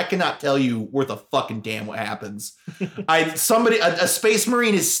second one. I cannot tell you worth a fucking damn what happens. A Space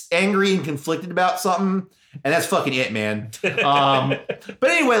Marine is angry and conflicted about something, and that's fucking it, man. But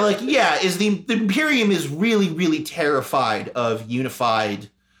anyway, the Imperium is really, really terrified of unified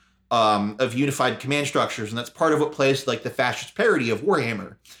command structures, and that's part of what plays like the fascist parody of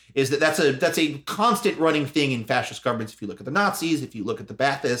Warhammer. Is that's a constant running thing in fascist governments. If you look at the Nazis, if you look at the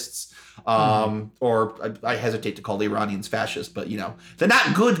Baathists, or I hesitate to call the Iranians fascist, but they're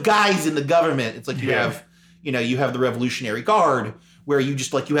not good guys in the government. It's like you have the Revolutionary Guard, where you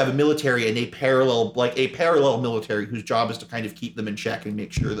just you have a military and a parallel military whose job is to kind of keep them in check and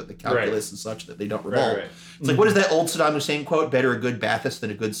make sure that the calculus is such that they don't revolt. Right. It's like, what is that old Saddam Hussein quote? Better a good Baathist than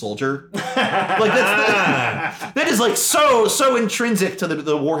a good soldier. That is like so intrinsic to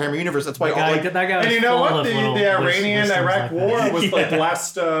the Warhammer universe. That's why that guy and you know what? The Iranian-Iraq war was like the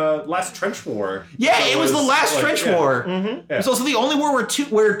last trench war. Yeah, it was the last trench war. Mm-hmm. Yeah. It was also the only war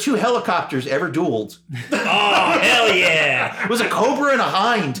where two helicopters ever dueled. Oh, hell yeah. It was a Cobra and a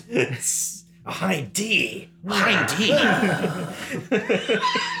Hind. A Hind D. Hind D.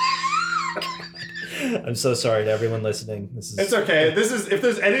 I'm so sorry to everyone listening. It's okay. This is if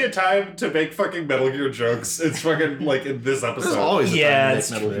there's any time to make fucking Metal Gear jokes, it's fucking like in this episode. There's always a time to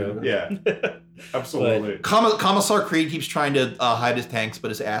make Metal true. Gear. Yeah, absolutely. Commissar Creed keeps trying to hide his tanks, but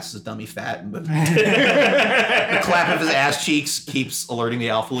his ass is dummy fat. But the clap of his ass cheeks keeps alerting the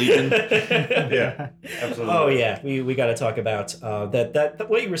Alpha Legion. Yeah, absolutely. Oh yeah, we got to talk about that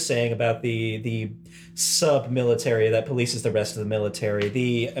what you were saying about the sub-military that polices the rest of the military.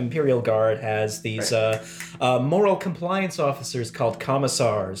 The Imperial Guard has these moral compliance officers called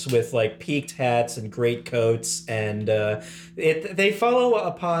commissars with like peaked hats and great coats, and they follow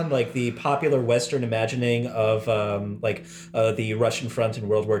upon like the popular Western imagining of the Russian front in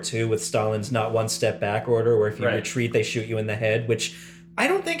World War II with Stalin's not one step back order, where if you retreat they shoot you in the head, which I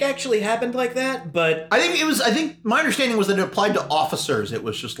don't think actually happened like that, but I think my understanding was that it applied to officers. It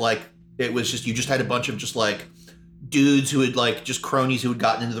was just you just had a bunch of just like dudes who had like just cronies who had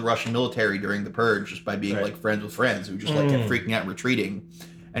gotten into the Russian military during the purge just by being like friends with friends who just like kept freaking out and retreating.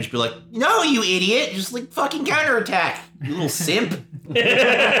 And just be like, no, you idiot, just like fucking counterattack, you little simp.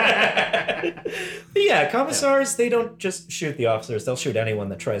 Yeah, commissars, they don't just shoot the officers, they'll shoot anyone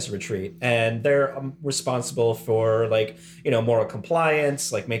that tries to retreat. And they're responsible for like, moral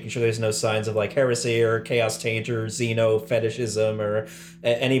compliance, like making sure there's no signs of like heresy or chaos taint or xeno fetishism or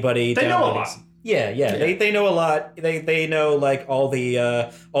anybody. They know a lot. Yeah. They know a lot. They know like all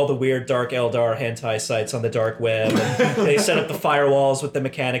the weird dark Eldar hentai sites on the dark web. And they set up the firewalls with the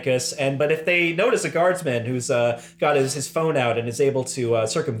Mechanicus. But if they notice a guardsman who's got his phone out and is able to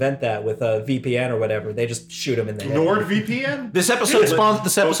circumvent that with a VPN or whatever, they just shoot him in the head. NordVPN? This episode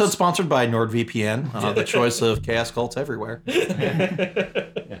sponsored by NordVPN, the choice of chaos cults everywhere.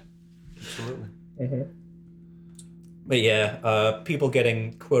 Yeah, absolutely. Mm-hmm. But yeah, people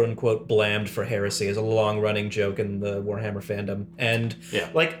getting quote-unquote blamed for heresy is a long-running joke in the Warhammer fandom. And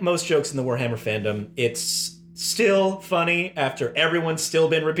like most jokes in the Warhammer fandom, it's still funny after everyone's still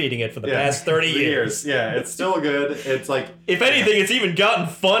been repeating it for the past 30 years. Yeah, it's still good. It's like... If anything, it's even gotten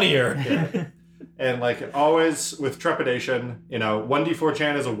funnier. Yeah. And like always with trepidation,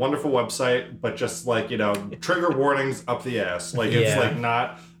 1D4chan is a wonderful website, but just like, trigger warnings up the ass. Like it's like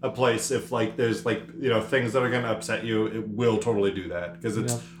not a place if like there's like, things that are going to upset you, it will totally do that because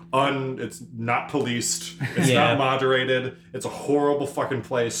it's it's not policed. It's not moderated. It's a horrible fucking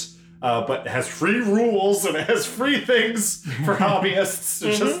place. But it has free rules and it has free things for hobbyists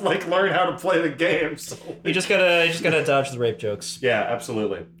to just like learn how to play the game. So you just gotta dodge the rape jokes. Yeah,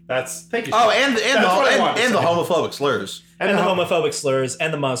 absolutely. Thank you. Oh, and the homophobic slurs. And the homophobic slurs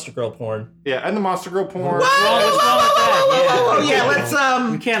and the monster girl porn. Yeah, and the monster girl porn. Let's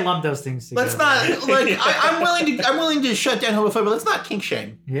we can't lump those things together. Let's not like I'm willing to shut down homophobia. Let's not kink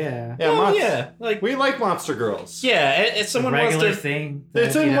shame. Like we like monster girls. Yeah, if someone wants to thing.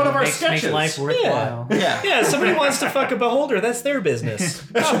 It's in one of our sketches. Makes life worthwhile. Yeah. Somebody wants to fuck a beholder. That's their business.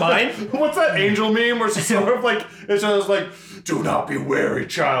 Not mine. What's that angel meme where she's sort of like it's just like, do not be wary,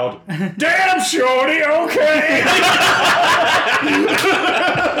 child. Damn, shorty. Okay.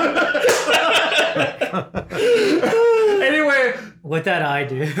 Anyway, what that I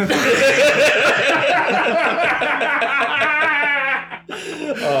do.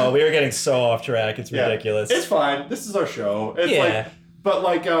 Oh, we are getting so off track. It's ridiculous. It's fine. This is our show. It's but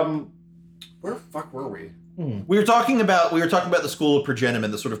where the fuck were we? We were talking about the School of Progenium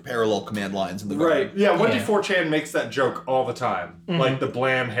and the sort of parallel command lines in the Guard. Right. Yeah, 1D4chan makes that joke all the time. Mm-hmm. Like the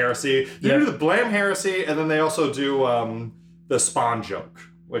Blam heresy. They do the Blam heresy, and then they also do the Spawn joke,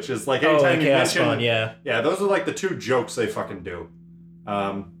 which is like anytime you mention Spawn, yeah, those are like the two jokes they fucking do.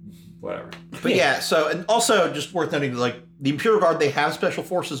 Whatever. But so and also just worth noting, like the Imperial Guard, they have special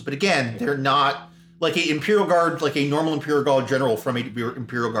forces, but again, they're not. Like a Imperial Guard, like a normal Imperial Guard general from a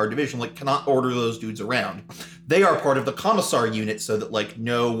Imperial Guard division, like cannot order those dudes around. They are part of the Commissar unit, so that like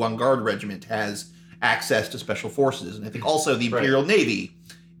no one guard regiment has access to special forces. And I think also the Imperial Navy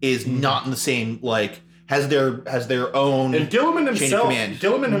is not in the same has their own. And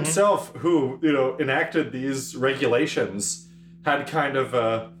Gilliman himself, who enacted these regulations, had kind of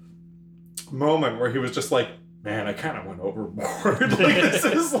a moment where he was just like, man, I kind of went overboard. This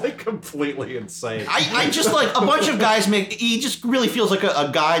is completely insane. I just a bunch of guys he just really feels like a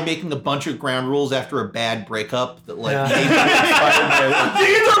guy making a bunch of ground rules after a bad breakup that these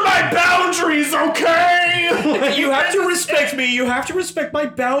are my boundaries, okay? You have to respect me. You have to respect my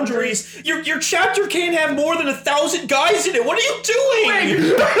boundaries. Your chapter can't have more than 1,000 guys in it. What are you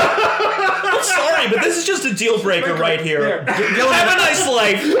doing? I'm sorry, but this is just a deal breaker right here. Have a nice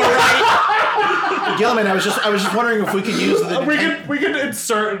life, all right? Gilliman, I was just wondering if we could use we could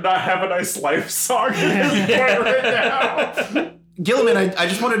insert "Not Have a Nice Life" song in this part right now. Gilliman, I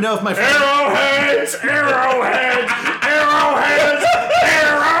just want to know if my friend... Arrowheads! Arrowheads! Arrowheads!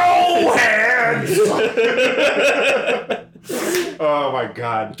 Arrowheads! Oh my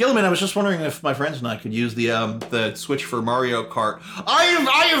god. Gilliman, I was just wondering if my friends and I could use the Switch for Mario Kart. I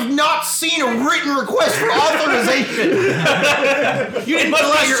have not seen a written request for authorization. It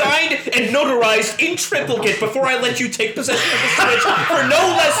must be signed and notarized in triplicate before I let you take possession of the Switch for no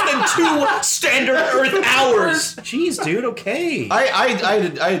less than 2 standard Earth hours. Jeez, dude, okay.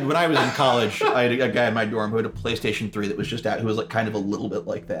 I when I was in college, I had a guy in my dorm who had a PlayStation 3 that was just out, who was like kind of a little bit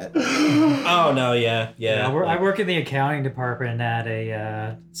like that. Oh, no, yeah. I work in the accounting department at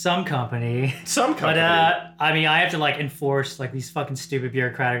some company. But I mean, I have to like enforce like these fucking stupid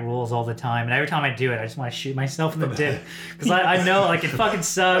bureaucratic rules all the time, and every time I do it, I just want to shoot myself in the dick because I know like it fucking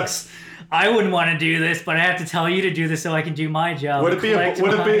sucks. I wouldn't want to do this, but I have to tell you to do this so I can do my job. Would it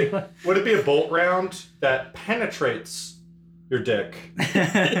be a bolt round that penetrates your dick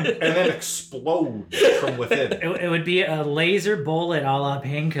and then explodes from within? It would be a laser bullet a la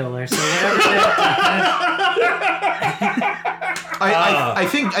Painkiller. So whatever. I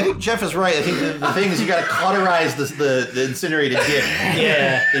think Jeff is right. I think the thing is you got to cauterize the incinerated dick.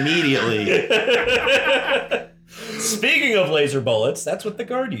 Yeah, immediately. Speaking of laser bullets, that's what the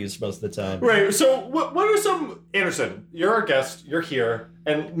guard used most of the time. Right. So what are some... Anderson, you're our guest. You're here.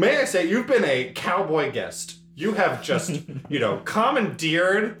 And may I say, you've been a cowboy guest. You have just,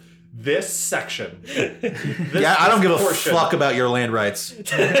 commandeered this section. I don't give a fuck about your land rights.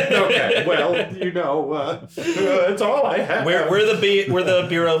 Okay, well, it's all I have. We're the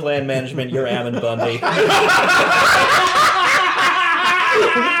Bureau of Land Management. You're Ammon Bundy.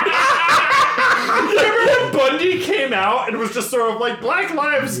 Bundy came out and was just sort of like, Black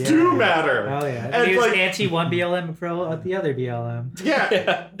lives do matter. Oh yeah, and he was like, anti one BLM, pro the other BLM.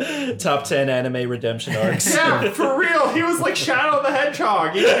 Yeah. Top 10 anime redemption arcs. Yeah, for real. He was like Shadow the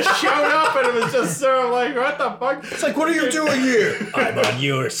Hedgehog. He just showed up and it was just sort of like, what the fuck? It's like, what are you doing here? I'm on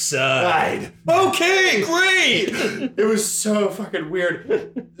your side. Okay, great. It was so fucking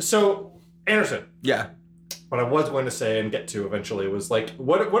weird. So, Anderson. Yeah. What I was going to say and get to eventually was like,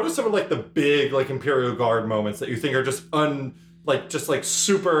 what are some of like the big like Imperial Guard moments that you think are just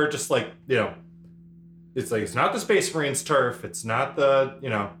super, just like, it's like, it's not the Space Marines turf, it's not the,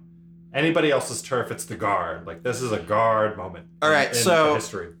 anybody else's turf, it's the Guard. Like, this is a Guard moment. All right, in so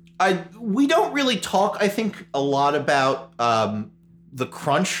history. We don't really talk, I think, a lot about the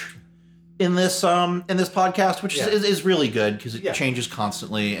crunch in this podcast, which is really good because it changes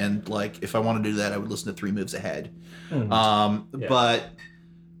constantly, and like if I want to do that, I would listen to 3 Moves Ahead. But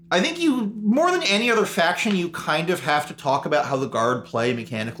I think you, more than any other faction, you kind of have to talk about how the Guard play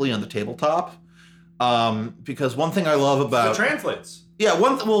mechanically on the tabletop, because one thing I love about it translates. Yeah,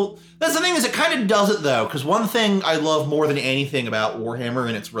 that's the thing, is it kind of does it though, because one thing I love more than anything about Warhammer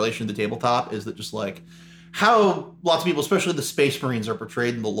and its relation to the tabletop is that just like how lots of people, especially the Space Marines, are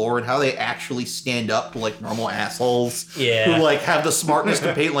portrayed in the lore, and how they actually stand up to like normal assholes who like have the smartness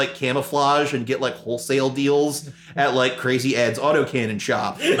to paint like camouflage and get like wholesale deals at like Crazy Ed's autocannon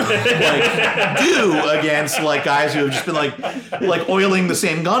shop. Like do against like guys who have just been like oiling the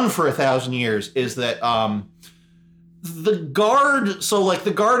same gun for 1,000 years. Is that the Guard? So like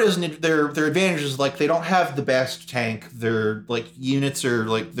the Guard isn't their advantage is like they don't have the best tank. Their like units are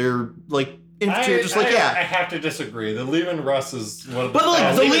like they're like. I have to disagree. The Leman Russ is one of the. But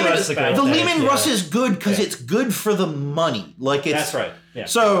like the Leman Russ yeah. is good because it's good for the money. Like it's that's right. Yeah.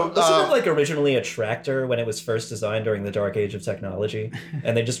 So wasn't it like originally a tractor when it was first designed during the Dark Age of technology,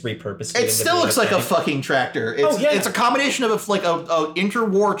 and they just repurposed it? It still looks like a fucking tractor. It's, it's a combination of like a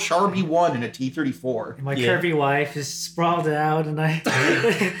interwar Char B1 and a T-34. My curvy wife is sprawled out, and I.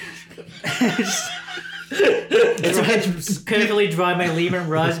 It's carefully draw my Leman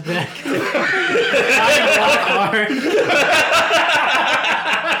Russ back.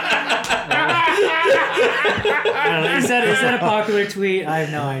 Is that a popular tweet? I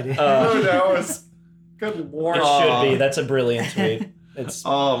have no idea. No, it's good lord. It should be. That's a brilliant tweet. It's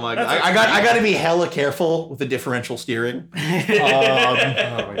oh my god! I got to be hella careful with the differential steering. Oh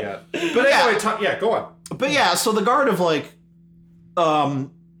my god! But anyway, go on. But yeah, so the Guard of like,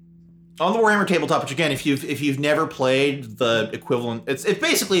 on the Warhammer tabletop, which again, if you've never played the equivalent, it's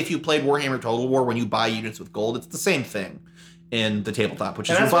basically if you played Warhammer Total War when you buy units with gold, it's the same thing in the tabletop, which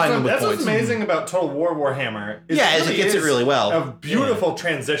is you're buying them with points. That's what's amazing about Total War Warhammer. It gets it really well. A beautiful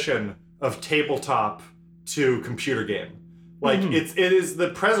transition of tabletop to computer game. Like it is the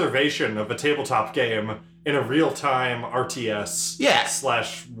preservation of a tabletop game in a real time RTS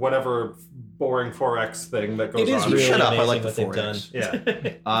 / whatever boring 4X thing that goes It is on. really Shut up, I amazing like the what they've done.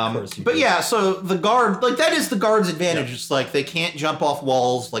 4X. Yeah. But yeah, so the guard, like that is the guard's advantage. It's like they can't jump off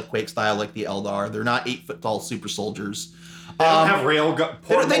walls like Quake style, like the Eldar. They're not 8 foot tall super soldiers. They don't have rail gun.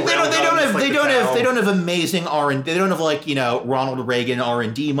 They don't have amazing R&D. They don't have like Ronald Reagan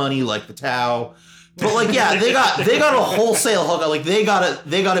R&D money like the Tau. But like yeah, they got a wholesale hookup. Like they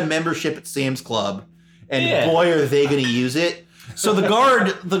got a membership at Sam's Club, and boy are they going to use it. So the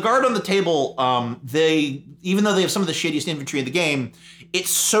guard on the table, they even though they have some of the shittiest infantry in the game,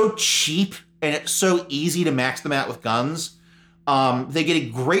 it's so cheap and it's so easy to max them out with guns. They get a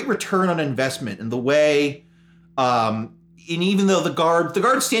great return on investment in the way. And even though the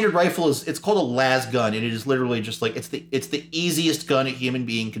guard standard rifle it's called a las gun, and it is literally just like it's the easiest gun a human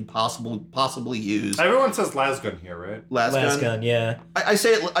being can possibly use. Everyone says las gun here, right? Las gun, yeah. I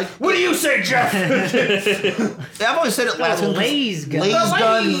say it. What do you say, Jeff? I've always said it las gun. Lays gun. Lays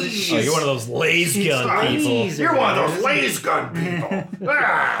gun. Oh, you're one of those lays gun people. You're one of those lays gun people.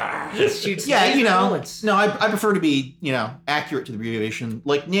 Yeah, bullets. No, I prefer to be accurate to the abbreviation,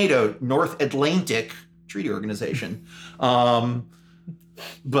 like NATO, North Atlantic Treaty Organization. Also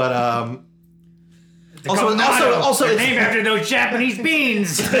it's named after those Japanese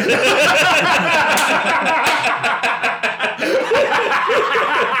beans. But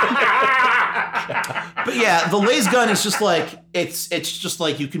yeah, the laser gun is just like it's just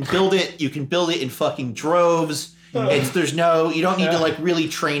like you can build it in fucking droves. You don't need to like really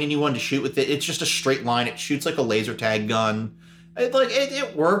train anyone to shoot with it. It's just a straight line. It shoots like a laser tag gun.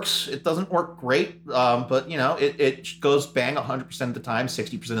 It works. It doesn't work great, but it goes bang 100% of the time,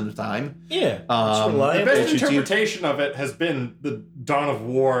 60% of the time. Yeah, the best interpretation of it has been the Dawn of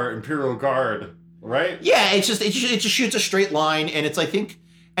War Imperial Guard, right? Yeah, it just shoots a straight line, and it's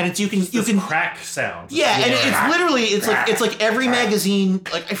you can crack sound. Yeah, and it's literally it's like every magazine.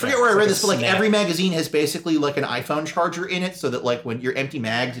 Like I forget where I read this, but like every magazine has basically like an iPhone charger in it, so that like when you're empty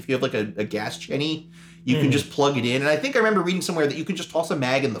mags, if you have like a gas chenny. You can just plug it in, and I think I remember reading somewhere that you can just toss a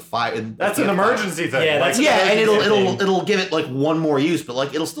mag in the fire. That's an emergency thing. Yeah, and it'll give it like one more use, but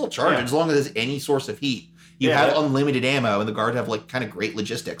like it'll still charge it as long as there's any source of heat. You have unlimited ammo, and the guard have like kind of great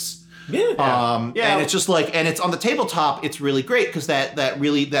logistics. And it's just like, and it's on the tabletop. It's really great because that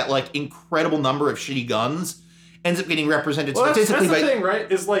like incredible number of shitty guns ends up getting represented statistically. That's the thing,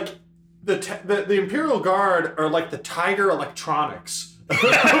 right? Is like the Imperial Guard are like the Tiger Electronics.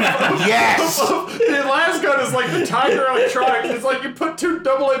 Yes! The last gun is like the Tiger Electronics. It's like you put 2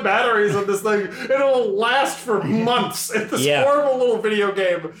 AA batteries on this thing, and it'll last for months. It's this horrible little video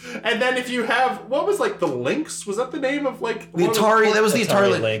game. And then if you have, what was like the Lynx? Was that the name of like the Atari? That was the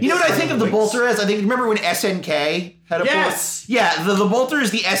Atari Lynx. You know what I think of the Bolter as? I think remember when SNK had a yes. Yeah, the Bolter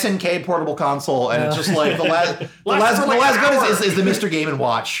is the SNK portable console, and it's just like the last gun is the Mr. Game &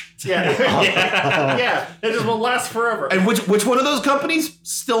 Watch. Yeah, yeah. It just will last forever. And which one of those companies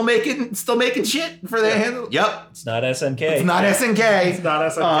still making shit for their handle? Yep, it's not SNK. It's not SNK. It's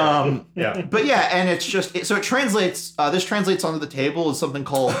not SNK. Yeah, but yeah, and it's just so it translates. This translates onto the table as something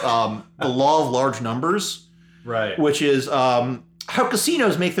called the law of large numbers, right? Which is how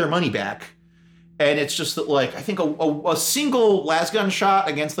casinos make their money back. And it's just that, like, I think a single lasgun shot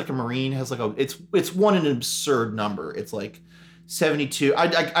against like a Marine has like it's one in an absurd number. It's like 72.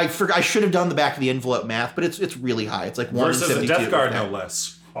 I should have done the back of the envelope math, but it's really high. It's like 1 in 72. Versus a Death Guard, no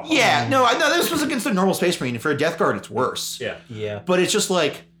less. Yeah, no, this was against a normal Space Marine. For a Death Guard, it's worse. Yeah. But it's just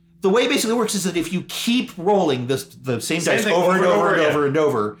like the way it basically works is that if you keep rolling the same dice over and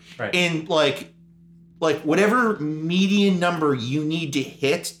over, right. in like whatever median number you need to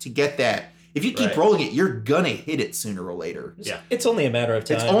hit to get that. If you keep rolling it, you're gonna hit it sooner or later. Yeah, it's only a matter of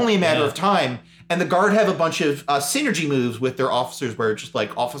time. It's only a matter of time. And the Guard have a bunch of synergy moves with their officers, where it's just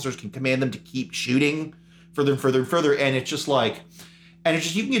like officers can command them to keep shooting further and further and further. And it's just like,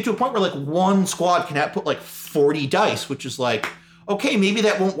 you can get to a point where like one squad can output like 40 dice, which is like, okay, maybe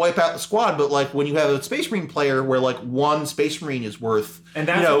that won't wipe out the squad, but like when you have a Space Marine player where like one Space Marine is worth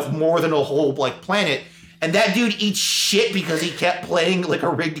more than a whole like planet. And that dude eats shit because he kept playing like a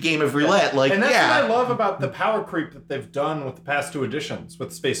rigged game of roulette. Like, and that's what I love about the power creep that they've done with the past 2 editions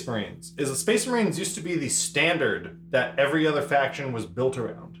with Space Marines. Is the Space Marines used to be the standard that every other faction was built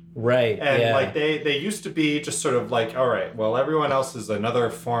around. Right. And like they used to be just sort of like, all right, well, everyone else is another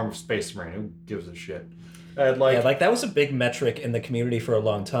form of Space Marine. Who gives a shit? And like that was a big metric in the community for a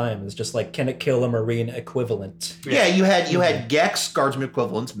long time. It's just like, can it kill a Marine equivalent? Yeah, you had Gex, Guardsman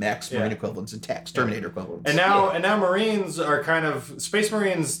equivalents, Mechs, Marine equivalents, and Techs, Terminator equivalents. And now Marines are kind of Space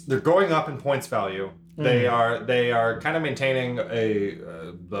Marines. They're going up in points value. They are kind of maintaining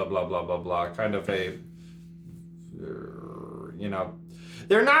a blah blah blah blah blah kind of a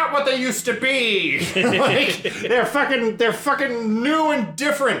they're not what they used to be. Like, they're fucking new and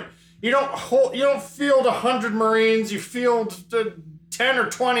different. You don't field 100 Marines, you field 10 or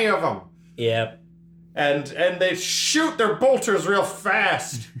 20 of them. Yep. And they shoot their bolters real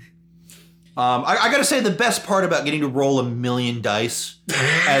fast. I gotta say, the best part about getting to roll 1,000,000 dice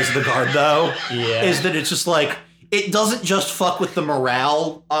as the guard, though, is that it's just like, it doesn't just fuck with the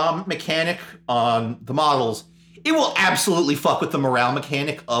morale mechanic on the models. It will absolutely fuck with the morale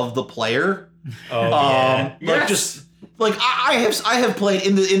mechanic of the player. Like just like I have played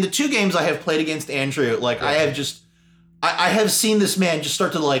in the 2 games I have played against Andrew. Like I have seen this man just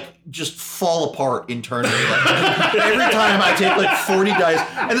start to like just fall apart internally. Like, every time I take like 40 dice,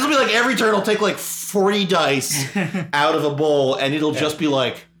 and this will be like every turn I'll take like 40 dice out of a bowl, and it'll just be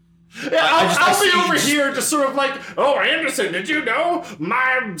like. I'll be over here just sort of like, oh, Anderson, did you know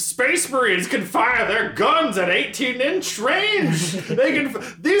my Space Marines can fire their guns at 18-inch range?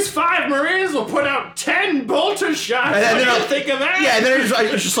 These 5 Marines will put out 10 bolter shots. And then I'll think of that. Yeah, and then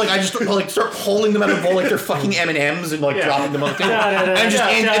I just start holding them out of the bowl like they're fucking M&Ms and like dropping them on the table. And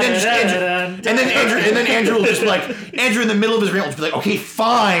then Andrew will just be like, Andrew in the middle of his rant will just be like, okay,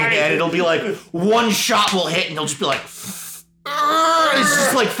 fine, and it'll be like one shot will hit, and he'll just be like. It's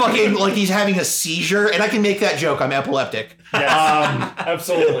just like fucking like he's having a seizure, and I can make that joke. I'm epileptic. Yes,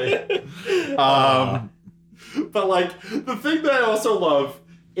 absolutely. But like the thing that I also love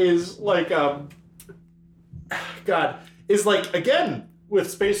is like is like again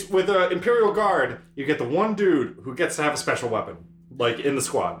with Imperial Guard, you get the one dude who gets to have a special weapon like in the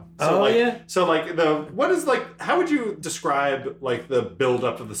squad. So So like how would you describe like the build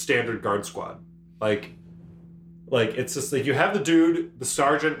up to the standard guard squad? Like it's just like you have the dude, the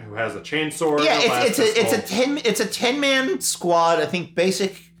sergeant who has a chainsaw. Yeah, it's a 10-man squad. I think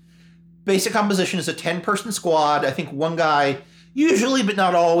basic composition is a 10-person squad. I think one guy usually, but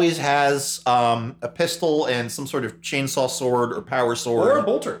not always, has a pistol and some sort of chainsaw sword or power sword or a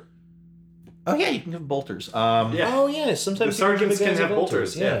bolter. Oh yeah, you can give bolters. Oh yeah, sometimes the sergeants can have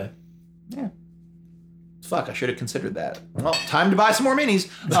bolters. Yeah. Fuck, I should have considered that. Well, time to buy some more minis.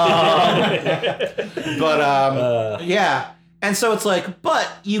 Yeah. And so it's like,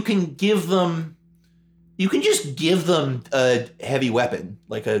 but you can just give them a heavy weapon,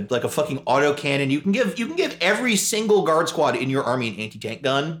 like a fucking autocannon. You can give every single guard squad in your army an anti-tank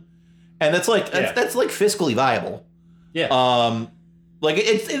gun. And that's like fiscally viable. Yeah. Like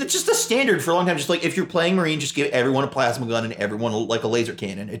it's just a standard for a long time. Just like if you're playing Marine, just give everyone a plasma gun and everyone like a laser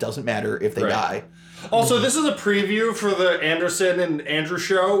cannon. It doesn't matter if they die. Also, this is a preview for the Anderson and Andrew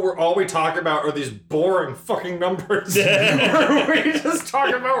show where all we talk about are these boring fucking numbers. Where we just talk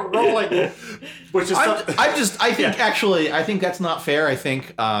about rolling, which is. I think that's not fair. I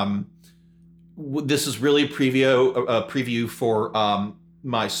think this is really a preview for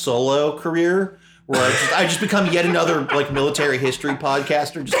my solo career. Where I just become yet another like military history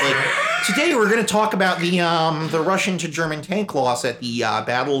podcaster. Just like today, we're going to talk about the Russian to German tank loss at the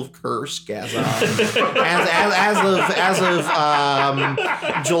Battle of Kursk as of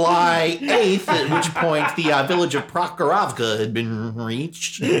July 8th, at which point the village of Prokhorovka had been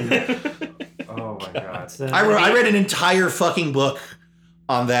reached. Oh my god! I read an entire fucking book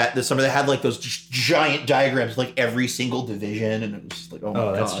on that this summer that had like those giant diagrams, like every single division, and it was just like, oh my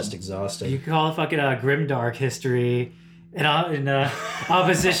god, that's just exhausting. You call it fucking grimdark history in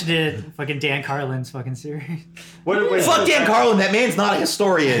opposition to fucking Dan Carlin's fucking series. Fuck Dan Carlin, that man's not a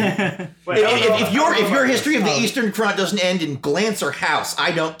historian. If your history of the Eastern Front doesn't end in Glance or House,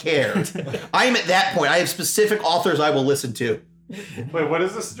 I don't care. I am at that point. I have specific authors I will listen to. Wait, what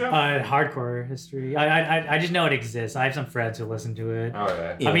is this, Joe? Hardcore history. I just know it exists. I have some friends who listen to it.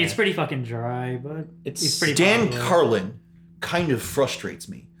 Oh, yeah. I mean, it's pretty fucking dry, but it's pretty Dan popular. Carlin kind of frustrates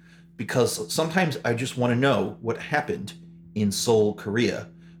me because sometimes I just want to know what happened in Seoul, Korea,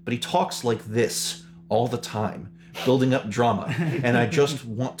 but he talks like this all the time, building up drama, and I just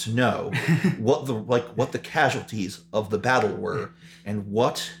want to know what the casualties of the battle were and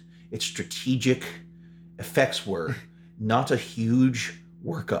what its strategic effects were. Not a huge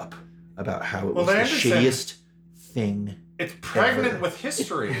workup about how it was the shittiest thing. It's pregnant with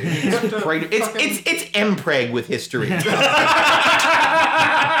history. It's M-preg with history. What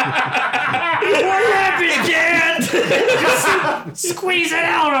happened, Dan? Just squeeze it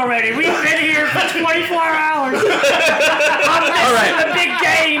out already. We've been here for 24 hours. I'm missing a big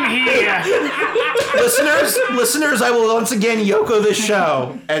game here. Listeners, I will once again Yoko this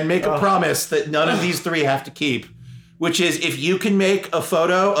show and make a promise that none of these three have to keep. Which is, if you can make a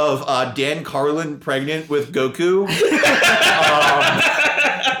photo of Dan Carlin pregnant with Goku,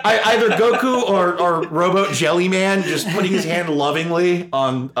 Either Goku or Robot Jellyman just putting his hand lovingly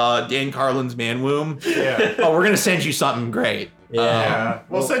on Dan Carlin's man womb. Yeah. Oh, we're gonna send you something great. Yeah.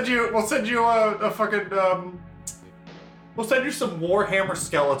 We'll send you a fucking we'll send you some Warhammer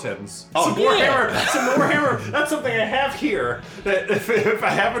skeletons. Oh, Some Warhammer. That's something I have here. That if I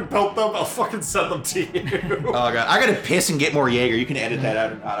haven't built them, I'll fucking send them to you. Oh god, I gotta piss and get more Jaeger. You can edit that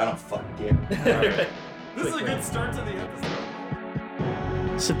out or not. I don't fucking care. Right. This is a good start to the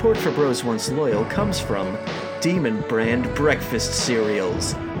episode. Support for Bros Once Loyal comes from Demon Brand Breakfast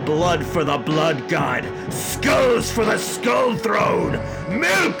Cereals, Blood for the Blood God, Skulls for the Skull Throne,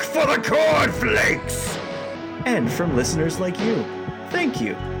 Milk for the Cornflakes, and from listeners like you. Thank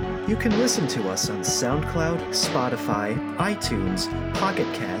you. You can listen to us on SoundCloud, Spotify, iTunes,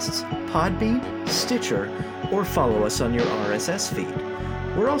 Pocket Casts, Podbean, Stitcher, or follow us on your RSS feed.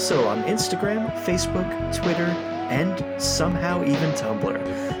 We're also on Instagram, Facebook, Twitter, and somehow even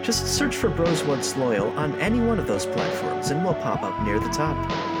Tumblr. Just search for Bros Once Loyal on any one of those platforms and we'll pop up near the top.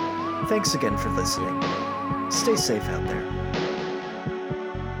 Thanks again for listening. Stay safe out there.